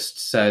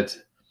just said,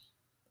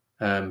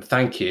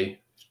 thank you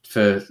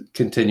for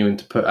continuing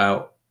to put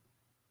out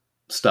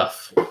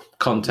stuff,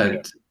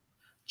 content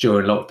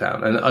during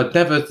lockdown, and I'd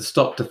never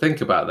stopped to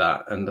think about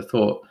that. And I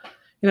thought,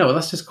 well,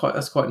 that's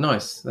quite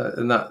nice,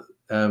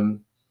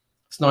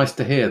 it's nice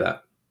to hear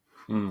that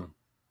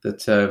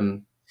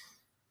that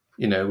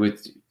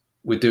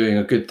we're doing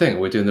a good thing,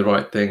 we're doing the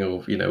right thing,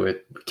 or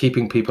we're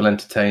keeping people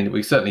entertained.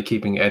 We're certainly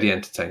keeping Eddie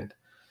entertained,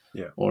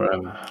 or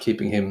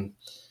keeping him.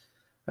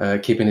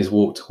 Keeping his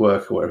walk to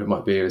work or whatever it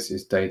might be,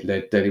 his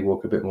daily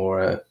walk a bit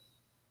more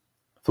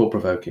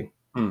thought-provoking.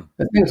 And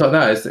things like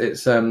that.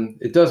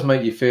 It does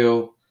make you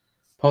feel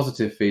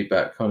positive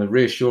feedback, kind of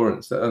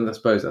reassurance, and I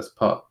suppose that's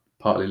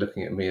partly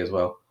looking at me as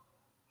well.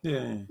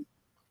 Yeah.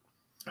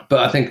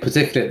 But I think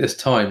particularly at this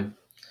time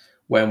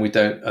when we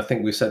don't, I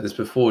think we've said this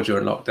before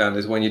during lockdown,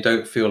 is when you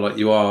don't feel like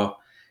you are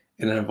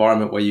in an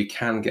environment where you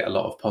can get a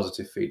lot of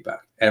positive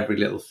feedback. Every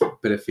little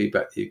bit of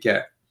feedback that you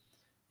get,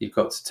 you've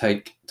got to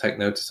take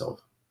notice of.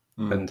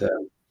 And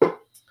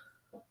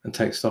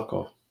take stock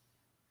of.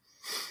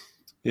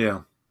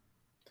 Yeah.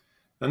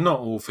 And not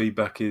all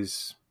feedback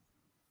is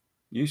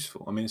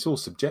useful. I mean, it's all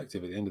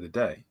subjective at the end of the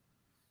day.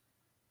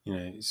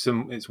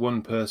 It's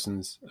one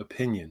person's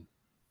opinion,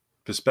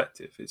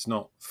 perspective. It's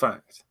not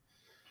fact.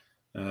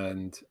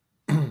 And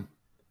I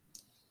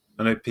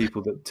know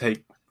people that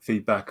take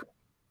feedback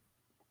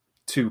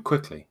too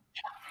quickly.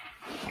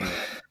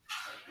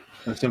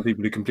 And some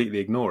people who completely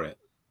ignore it.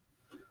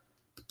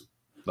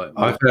 Like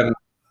one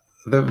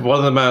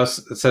of the mouse.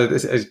 So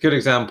this is a good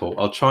example.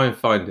 I'll try and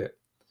find it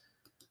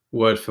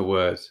word for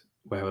word.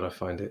 Where would I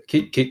find it?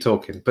 Keep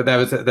talking. But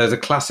there's a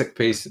classic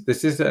piece.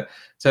 So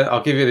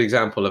I'll give you an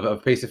example of a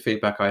piece of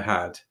feedback I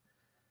had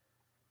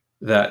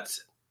that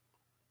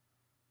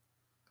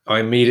I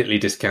immediately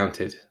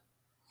discounted,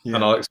 and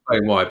I'll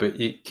explain why. But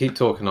you keep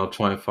talking. I'll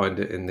try and find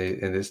it in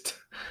this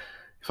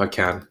if I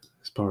can.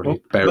 It's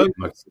probably buried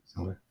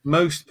somewhere.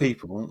 Most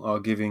people are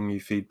giving you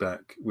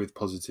feedback with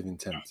positive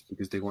intent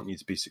because they want you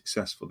to be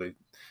successful.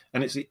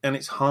 And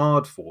it's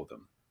hard for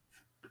them.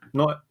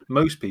 Not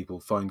most people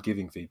find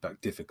giving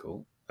feedback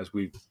difficult, as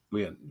we're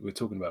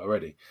talking about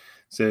already.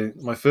 So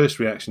my first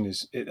reaction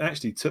is it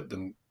actually took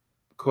them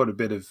quite a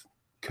bit of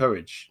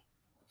courage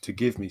to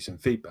give me some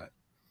feedback.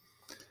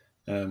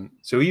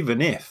 So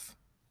even if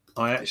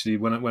I actually,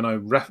 when I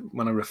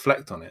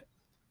reflect on it,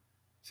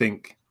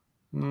 think,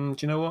 do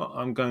you know what?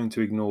 I'm going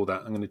to ignore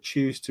that. I'm going to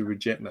choose to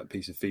reject that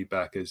piece of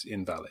feedback as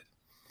invalid.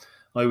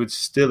 I would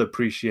still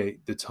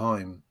appreciate the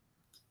time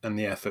and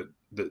the effort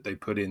that they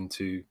put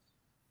into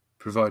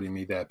providing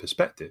me their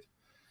perspective,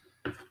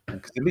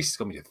 because at least it's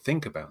got me to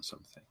think about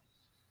something.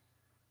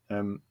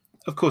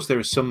 Of course, there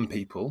are some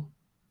people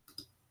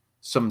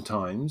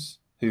sometimes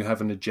who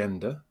have an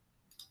agenda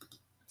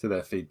to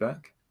their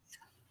feedback,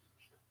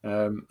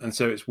 and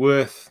so it's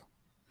worth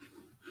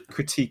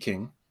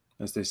critiquing,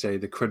 as they say,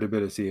 the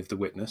credibility of the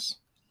witness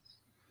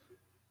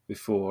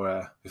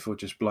before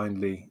just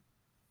blindly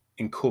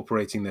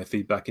incorporating their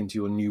feedback into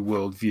your new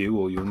worldview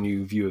or your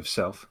new view of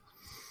self.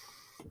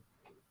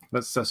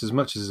 That's as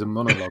much as a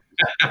monologue.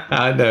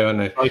 I know.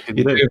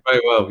 You're doing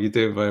very well. You're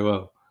doing very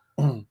well.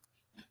 Hang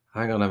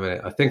on a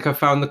minute. I think I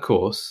found the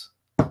course.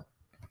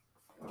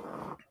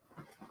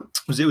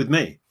 Was it with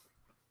me?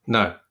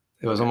 No,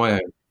 it was on my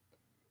own.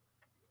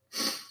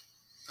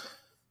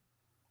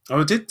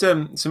 I did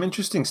some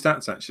interesting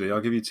stats, actually. I'll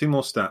give you two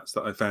more stats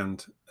that I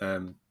found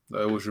that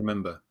I always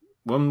remember.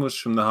 One was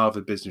from the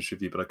Harvard Business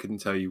Review, but I couldn't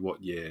tell you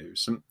what year.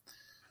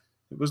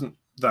 It wasn't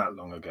that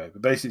long ago.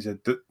 But basically said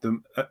that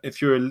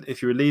if you're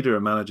a leader,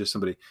 a manager,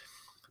 somebody,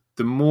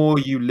 the more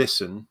you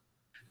listen,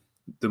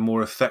 the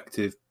more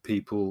effective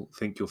people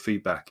think your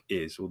feedback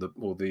is, or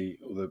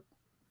the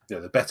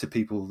better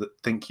people that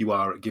think you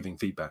are at giving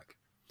feedback.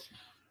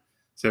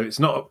 So it's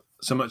not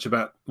so much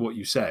about what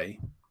you say,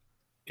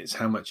 it's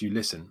how much you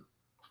listen.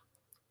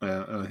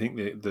 And I think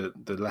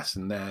the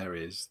lesson there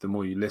is the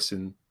more you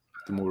listen,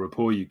 the more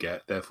rapport you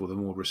get, therefore the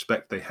more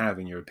respect they have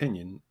in your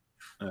opinion,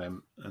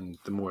 and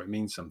the more it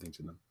means something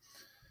to them.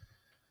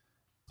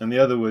 And the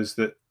other was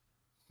that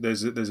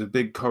there's a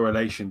big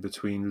correlation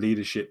between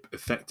leadership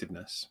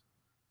effectiveness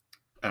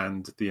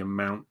and the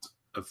amount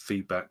of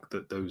feedback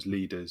that those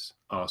leaders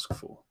ask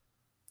for.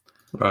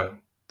 Right.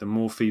 The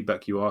more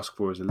feedback you ask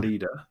for as a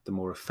leader, the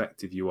more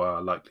effective you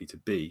are likely to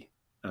be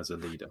as a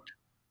leader.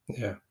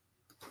 Yeah.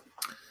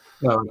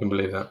 No, I can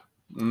believe that.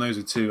 And those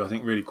are two, I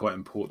think, really quite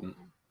important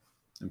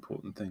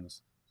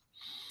things.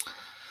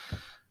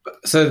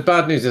 So the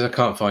bad news is I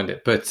can't find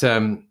it, but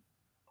the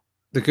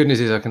good news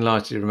is I can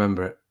largely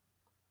remember it.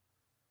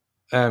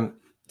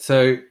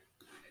 So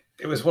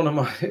it was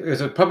it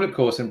was a public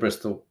course in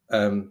Bristol,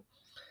 and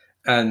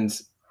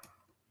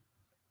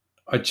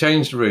I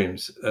changed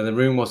rooms, and the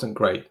room wasn't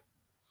great.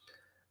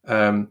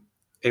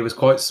 It was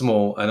quite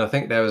small, and I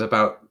think there was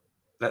about,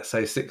 let's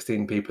say,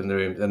 16 people in the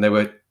room, and they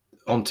were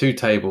on two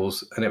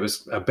tables, and it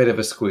was a bit of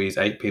a squeeze,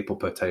 8 people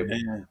per table.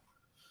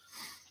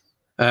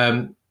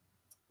 Yeah.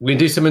 We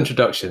do some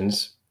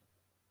introductions.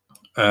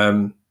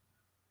 I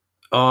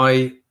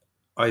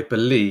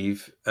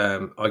believe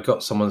I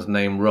got someone's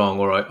name wrong,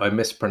 or I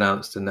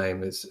mispronounced the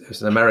name.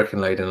 It's an American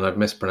lady, and I've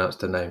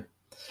mispronounced her name.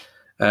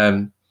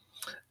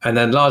 And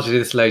then largely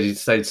this lady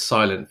stayed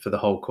silent for the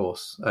whole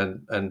course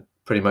and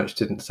pretty much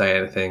didn't say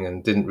anything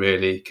and didn't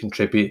really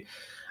contribute.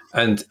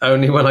 And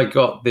only when I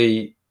got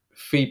the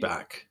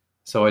feedback,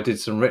 so I did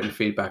some written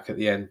feedback at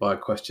the end by a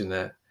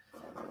questionnaire.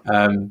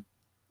 The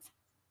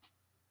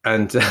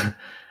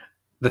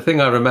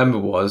thing I remember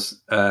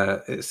was,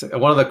 it's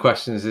one of the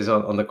questions is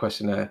on the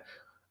questionnaire,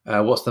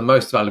 what's the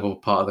most valuable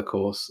part of the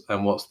course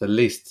and what's the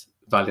least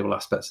valuable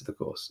aspects of the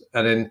course?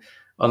 And then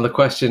on the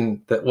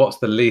question that what's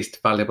the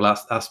least valuable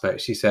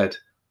aspect, she said,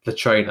 the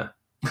trainer.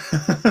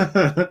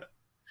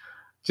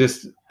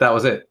 Just, that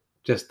was it,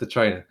 just the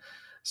trainer.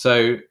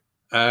 So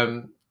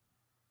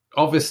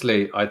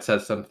obviously I'd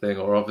said something,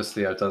 or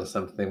obviously I've done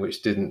something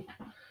which didn't.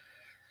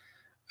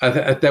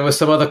 There were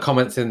some other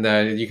comments in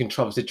there. You can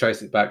obviously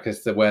trace it back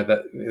as to where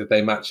that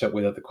they match up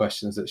with other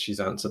questions that she's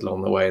answered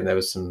along the way, and there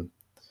was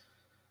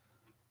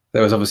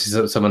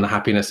obviously some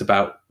unhappiness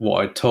about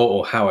what I taught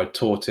or how I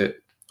taught it.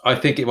 I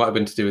think it might have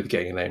been to do with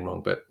getting a name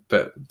wrong, but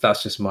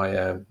that's just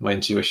my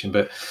intuition.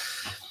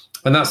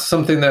 And that's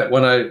something that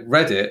when I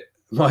read it,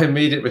 my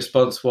immediate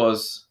response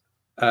was,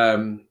 I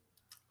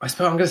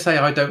suppose I'm going to say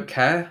I don't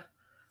care.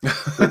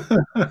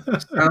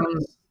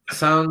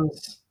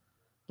 sounds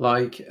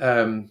like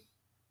a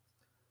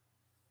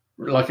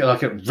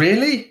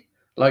really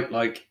like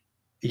are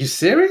you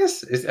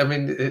serious?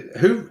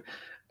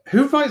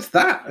 Who writes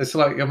that? It's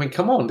like, I mean,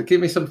 come on, give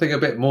me something a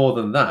bit more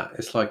than that.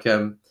 It's like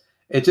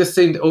it just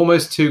seemed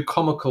almost too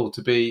comical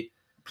to be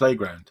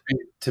playground,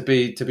 to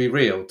be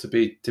real, to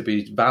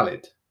be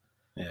valid.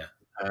 Yeah.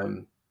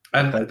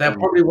 And there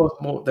probably was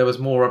more. There was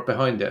more up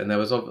behind it, and there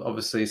was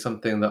obviously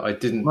something that I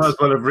didn't. Might as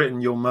well have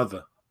written your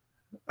mother.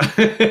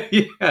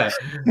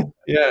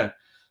 Yeah.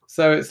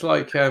 So it's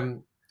like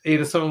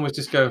either someone was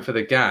just going for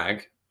the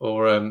gag,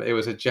 or it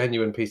was a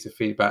genuine piece of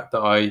feedback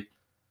that I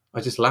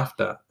just laughed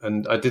at,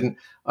 and I didn't.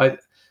 And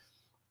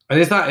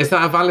is that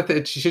a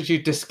valid? Should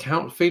you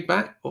discount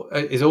feedback?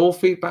 Is all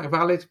feedback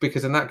valid?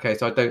 Because in that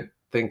case, I don't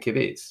think it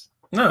is.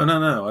 No.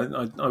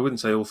 I wouldn't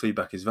say all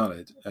feedback is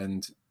valid,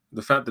 and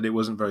the fact that it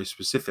wasn't very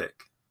specific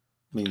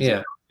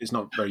means it's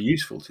not very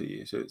useful to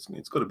you. So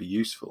it's got to be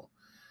useful.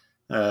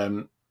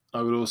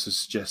 I would also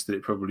suggest that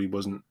it probably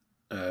wasn't.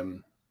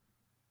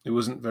 It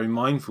wasn't very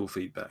mindful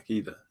feedback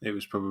either. It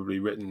was probably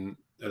written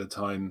at a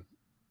time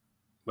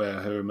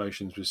where her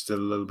emotions were still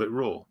a little bit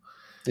raw.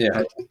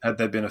 Yeah. Had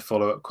there been a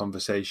follow-up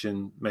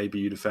conversation, maybe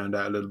you'd have found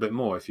out a little bit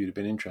more if you'd have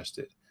been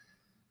interested.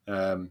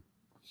 But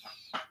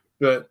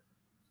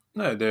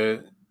no,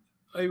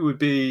 it would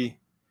be,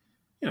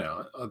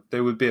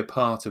 there would be a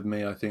part of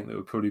me, I think, that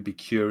would probably be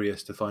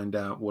curious to find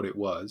out what it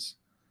was.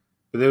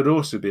 But there would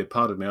also be a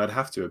part of me, I'd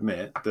have to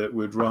admit, that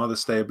would rather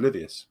stay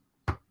oblivious.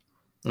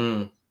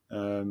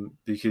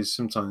 Because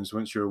sometimes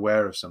once you're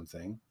aware of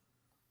something,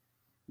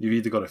 you've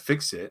either got to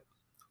fix it,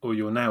 or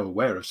you're now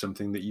aware of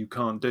something that you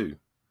can't do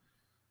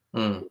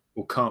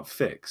or can't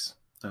fix,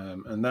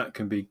 and that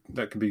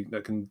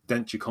can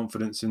dent your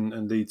confidence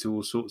and lead to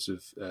all sorts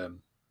of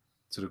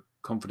sort of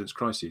confidence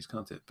crises,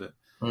 can't it? But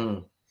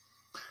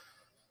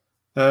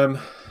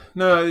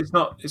no, it's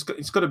not.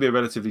 It's got to be a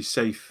relatively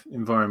safe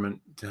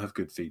environment to have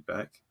good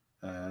feedback,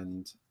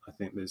 and I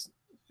think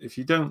if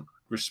you don't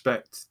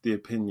respect the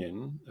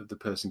opinion of the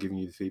person giving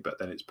you the feedback,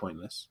 then it's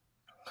pointless.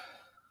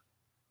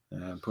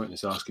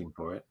 Pointless asking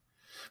for it.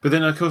 But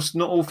then, of course,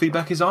 not all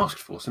feedback is asked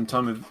for.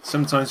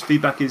 Sometimes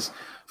feedback is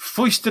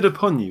foisted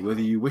upon you,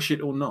 whether you wish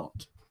it or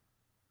not.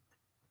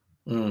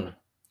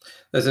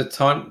 There's a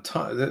time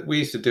that we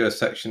used to do a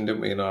section,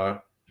 didn't we, in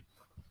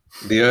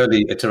the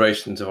early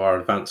iterations of our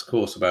advanced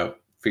course about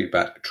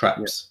feedback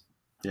traps.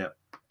 Yeah.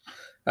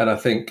 And I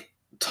think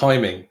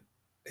timing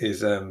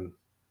is a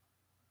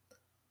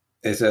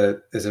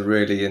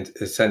really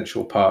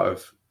essential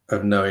part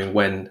of knowing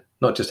when,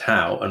 not just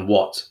how and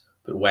what,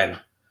 but when.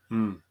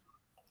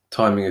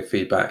 Timing of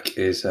feedback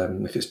is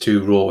if it's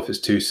too raw, if it's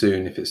too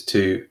soon, if it's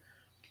too,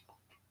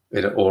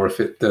 or if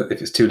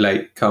it's too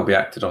late, can't be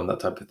acted on, that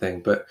type of thing.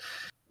 But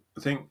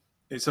I think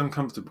it's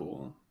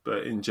uncomfortable,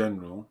 but in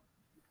general,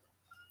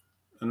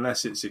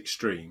 unless it's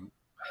extreme,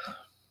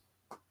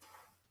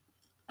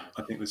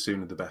 I think the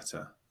sooner the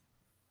better.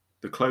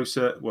 The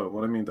closer,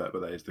 what I mean by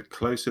that is the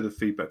closer the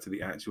feedback to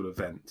the actual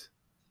event,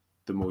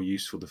 the more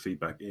useful the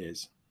feedback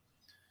is,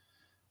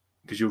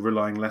 because you're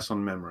relying less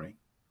on memory.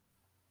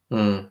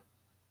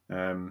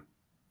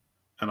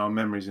 And our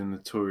memories are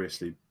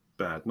notoriously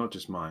bad, not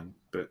just mine,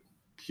 but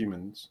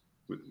humans.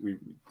 We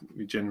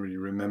generally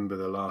remember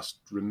the last,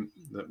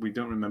 that we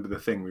don't remember the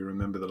thing, we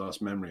remember the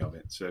last memory of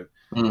it. So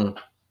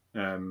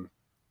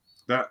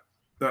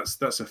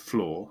that's a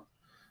flaw.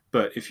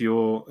 But if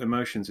your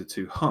emotions are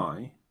too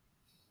high,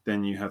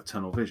 then you have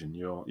tunnel vision.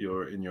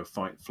 You're in your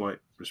fight-flight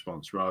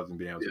response rather than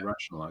being able to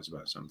rationalize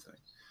about something.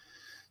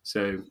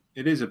 So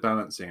it is a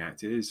balancing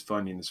act. It is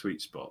finding the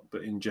sweet spot.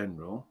 But in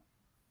general,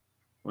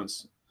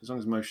 as long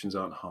as emotions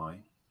aren't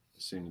high,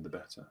 the sooner the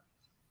better.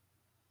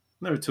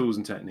 And there are tools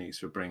and techniques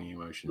for bringing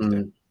emotions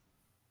down.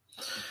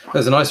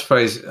 There's a nice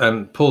phrase.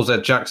 Paul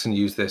Z. Jackson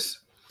used this.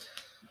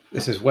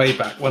 This is way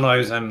back when I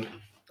was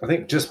I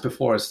think just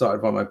before I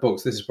started writing my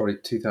books, this is probably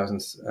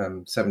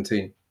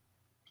 2017.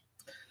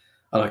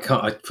 And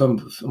I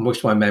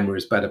wish my memory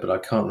was better, but I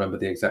can't remember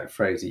the exact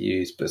phrase he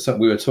used. But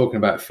we were talking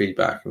about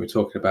feedback, and we were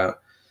talking about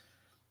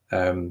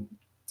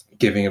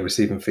giving and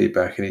receiving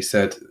feedback. And he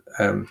said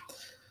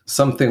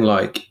something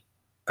like,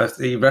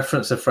 he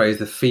referenced a phrase,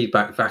 the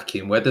feedback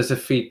vacuum. Where there's a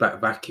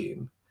feedback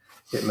vacuum,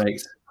 it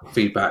makes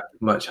feedback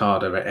much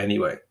harder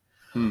anyway.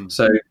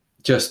 So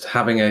just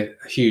having a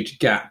huge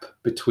gap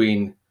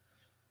between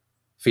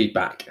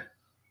feedback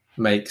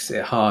makes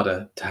it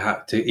harder to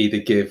have to either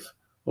give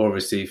or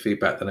receive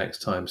feedback the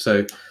next time.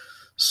 So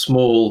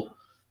small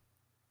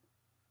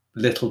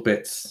little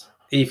bits,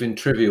 even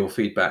trivial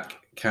feedback,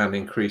 can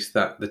increase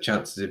the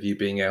chances of you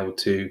being able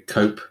to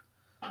cope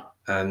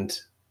and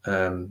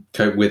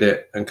cope with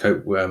it, and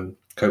cope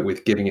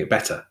with giving it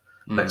better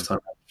next time.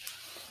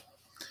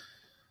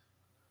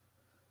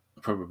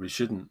 I probably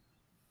shouldn't,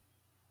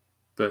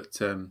 but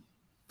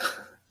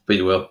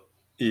you will.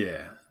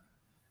 Yeah.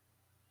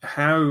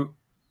 How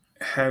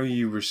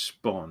you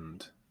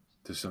respond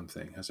to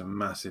something has a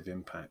massive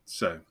impact.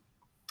 So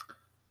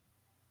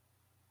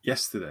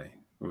yesterday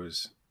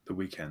was the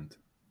weekend,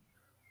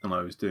 and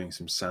I was doing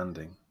some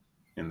sanding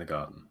in the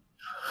garden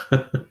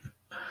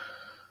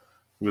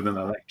with an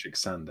electric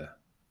sander.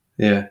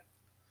 Yeah.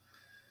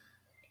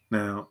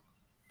 Now,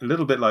 a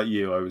little bit like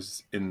you, I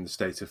was in the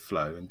state of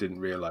flow and didn't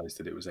realise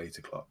that it was 8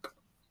 o'clock,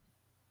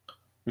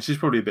 which is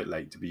probably a bit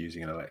late to be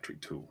using an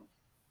electric tool.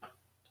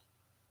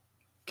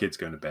 Kids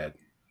going to bed.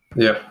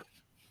 Yeah.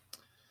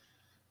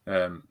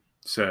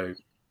 So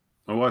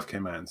my wife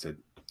came out and said,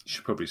 "You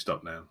should probably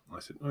stop now." I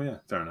said, "Oh yeah,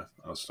 fair enough.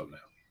 I'll stop now."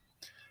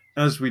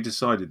 As we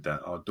decided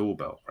that, our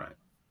doorbell rang.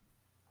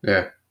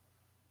 Yeah.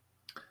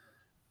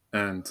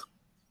 And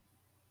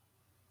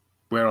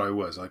where I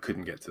was, I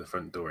couldn't get to the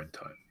front door in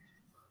time,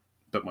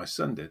 but my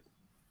son did.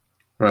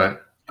 Right.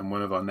 And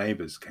one of our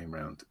neighbours came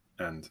round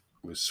and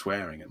was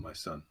swearing at my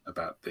son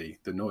about the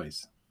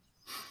noise.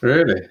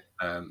 Really?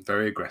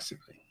 Very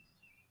aggressively.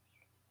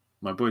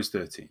 My boy's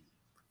 13.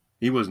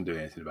 He wasn't doing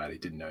anything about it. He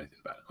didn't know anything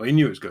about it. Well, he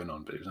knew it was going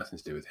on, but it was nothing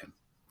to do with him.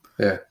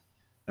 Yeah.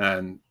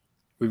 And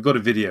we've got a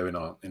video in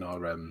our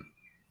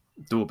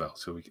doorbell,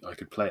 so I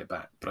could play it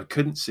back, but I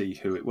couldn't see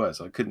who it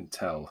was. I couldn't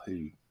tell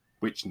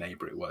which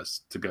neighbour it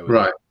was to go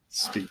and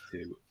speak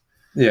to.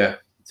 Yeah.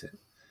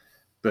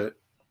 But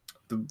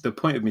the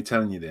point of me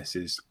telling you this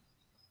is,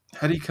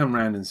 had he come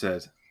round and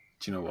said,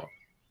 "Do you know what?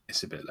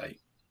 It's a bit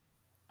late.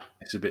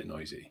 It's a bit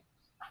noisy,"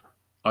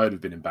 I would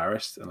have been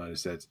embarrassed, and I'd have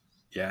said,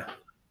 "Yeah,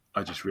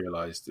 I just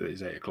realised that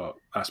it's 8 o'clock.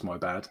 That's my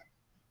bad."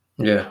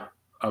 Yeah.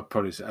 I'd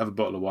probably say, "Have a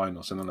bottle of wine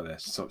or something like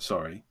this. So,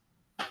 sorry."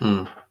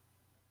 Mm.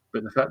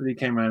 But the fact that he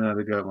came around and had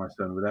a go at my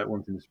son without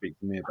wanting to speak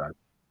to me about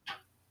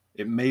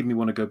it made me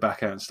want to go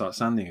back out and start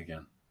sanding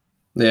again.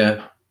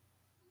 Yeah.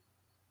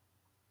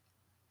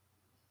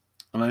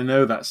 And I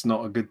know that's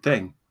not a good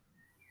thing.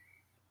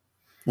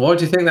 Why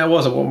do you think that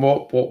was?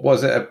 What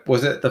was it?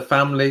 Was it the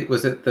family?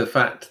 Was it the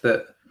fact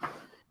that,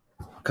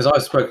 because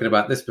I've spoken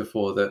about this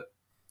before, that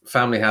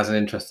family has an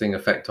interesting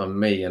effect on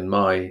me and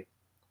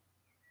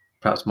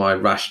perhaps my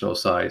rational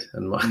side,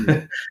 and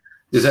my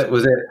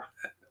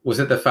was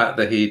it the fact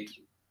that he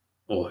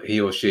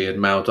or she had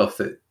mouthed off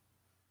that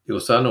your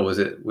son, or was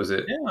it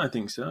Yeah, I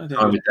think so. I think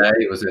time of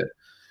day? Was it?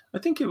 I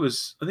think it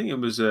was an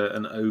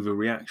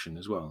overreaction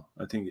as well.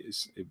 I think it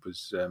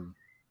was.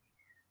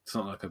 It's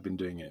not like I've been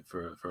doing it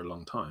for a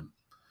long time.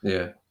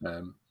 Yeah.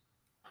 And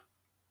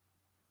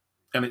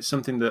it's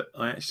something that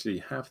I actually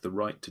have the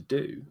right to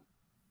do.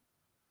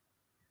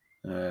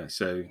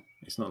 So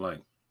it's not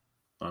like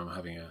I'm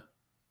having a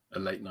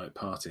late night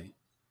party.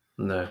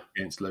 No.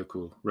 Against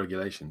local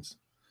regulations.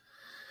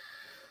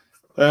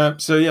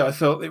 So yeah, I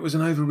felt it was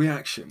an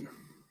overreaction,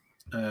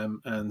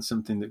 and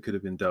something that could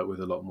have been dealt with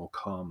a lot more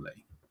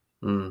calmly,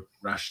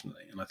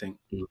 rationally. And I think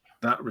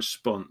that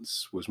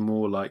response was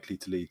more likely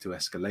to lead to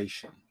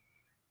escalation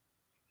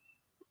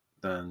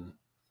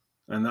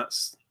and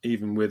that's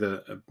even with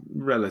a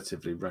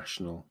relatively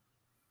rational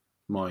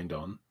mind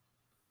on,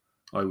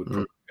 I would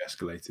probably have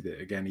escalated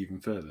it again even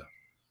further.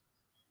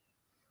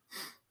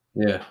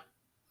 Yeah.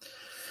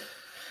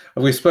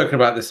 And we've spoken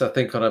about this, I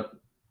think, on a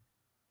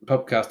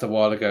podcast a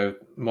while ago,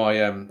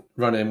 my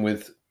run-in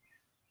with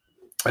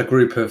a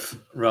group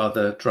of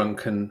rather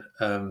drunken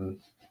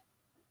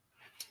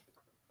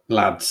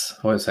lads.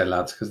 I won't say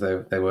lads because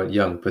they weren't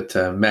young, but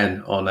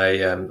men on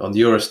the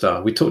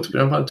Eurostar. We talked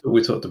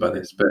about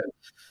this, but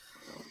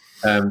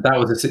that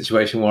was a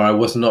situation where I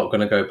was not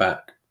going to go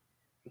back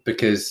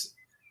because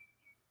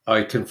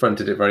I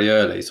confronted it very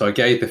early. So I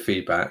gave the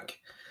feedback,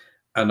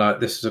 and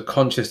this was a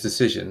conscious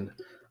decision.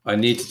 I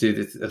need to do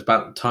this. It's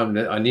about time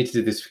that I need to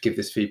do this. Give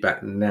this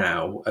feedback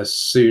now, as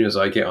soon as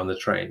I get on the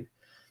train.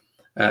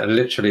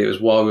 Literally, it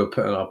was while we were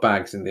putting our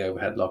bags in the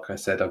overhead lock. I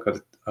said, I'm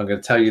going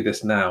to tell you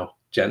this now,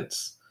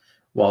 gents,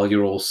 while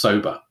you're all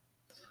sober,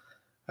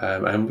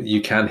 and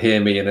you can hear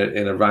me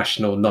in a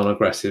rational,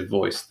 non-aggressive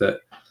voice. That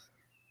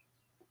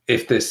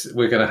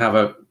we're going to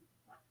have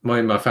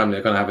my family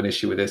are going to have an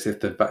issue with this.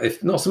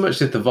 If not so much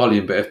if the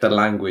volume, but if the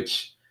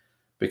language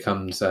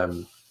becomes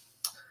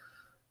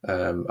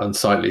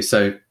unsightly.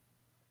 So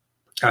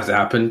as it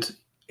happened,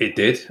 it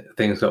did.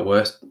 Things got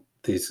worse.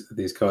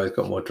 These guys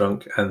got more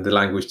drunk, and the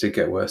language did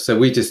get worse. So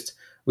we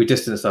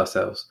distanced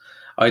ourselves.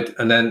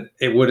 And then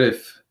it would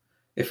have,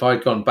 if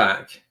I'd gone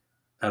back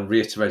and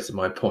reiterated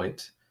my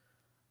point,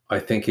 I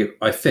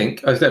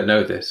don't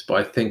know this, but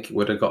I think it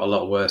would have got a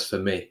lot worse for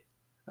me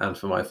and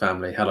for my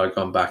family had I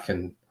gone back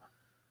and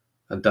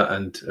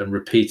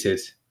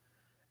repeated,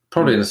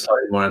 probably in a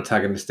slightly more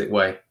antagonistic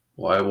way,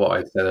 what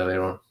I said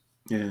earlier on.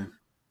 Yeah,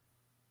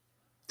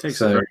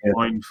 takes a very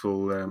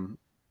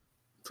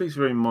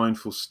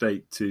mindful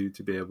state to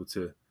be able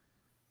to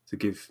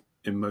give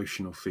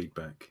emotional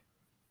feedback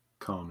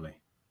calmly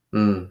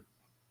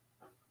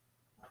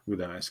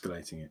without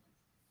escalating it.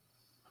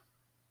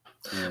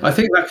 I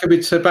think that could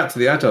be, so back to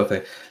the agile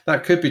thing,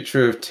 that could be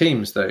true of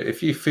teams though.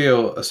 If you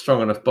feel a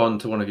strong enough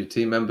bond to one of your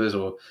team members,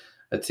 or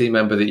a team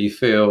member that you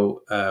feel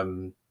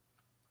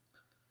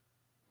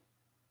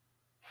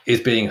is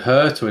being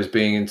hurt or is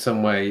being in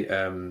some way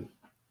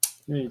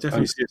you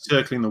definitely see a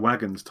circling the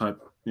wagons type,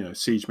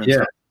 siege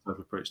mentality type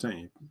approach, don't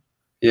you?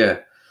 Yeah.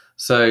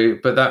 So,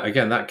 but that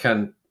again, that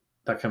can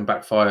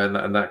backfire,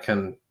 and that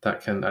can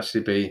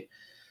actually be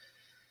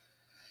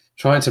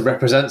trying to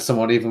represent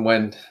someone, even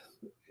when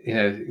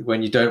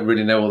when you don't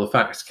really know all the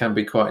facts, can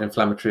be quite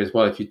inflammatory as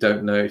well. If you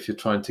don't know, if you're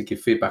trying to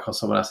give feedback on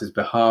someone else's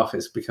behalf,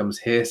 it becomes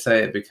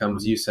hearsay. It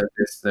becomes, you said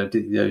this,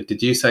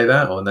 did you say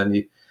that? Or then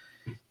you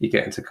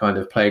get into kind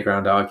of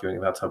playground arguing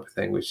and that type of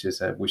thing, which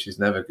is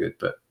never good.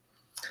 But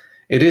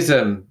it is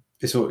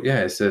it's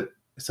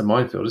a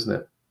minefield, isn't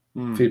it?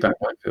 Feedback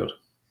minefield,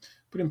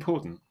 but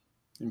important.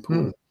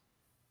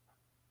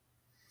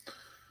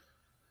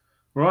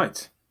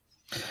 Right.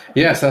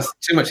 Yes, that's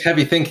too much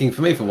heavy thinking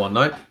for me for one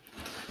night.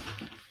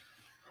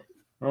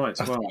 Right.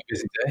 That's a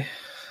busy day.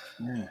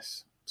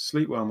 Yes.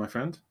 Sleep well, my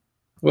friend.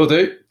 Will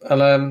do.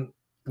 And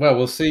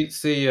we'll speak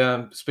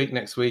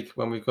next week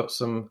when we've got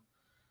some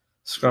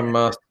Scrum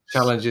Master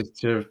challenges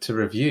to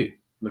review.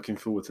 Looking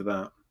forward to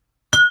that.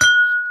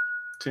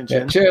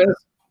 Cheers.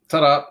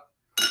 Ta-da.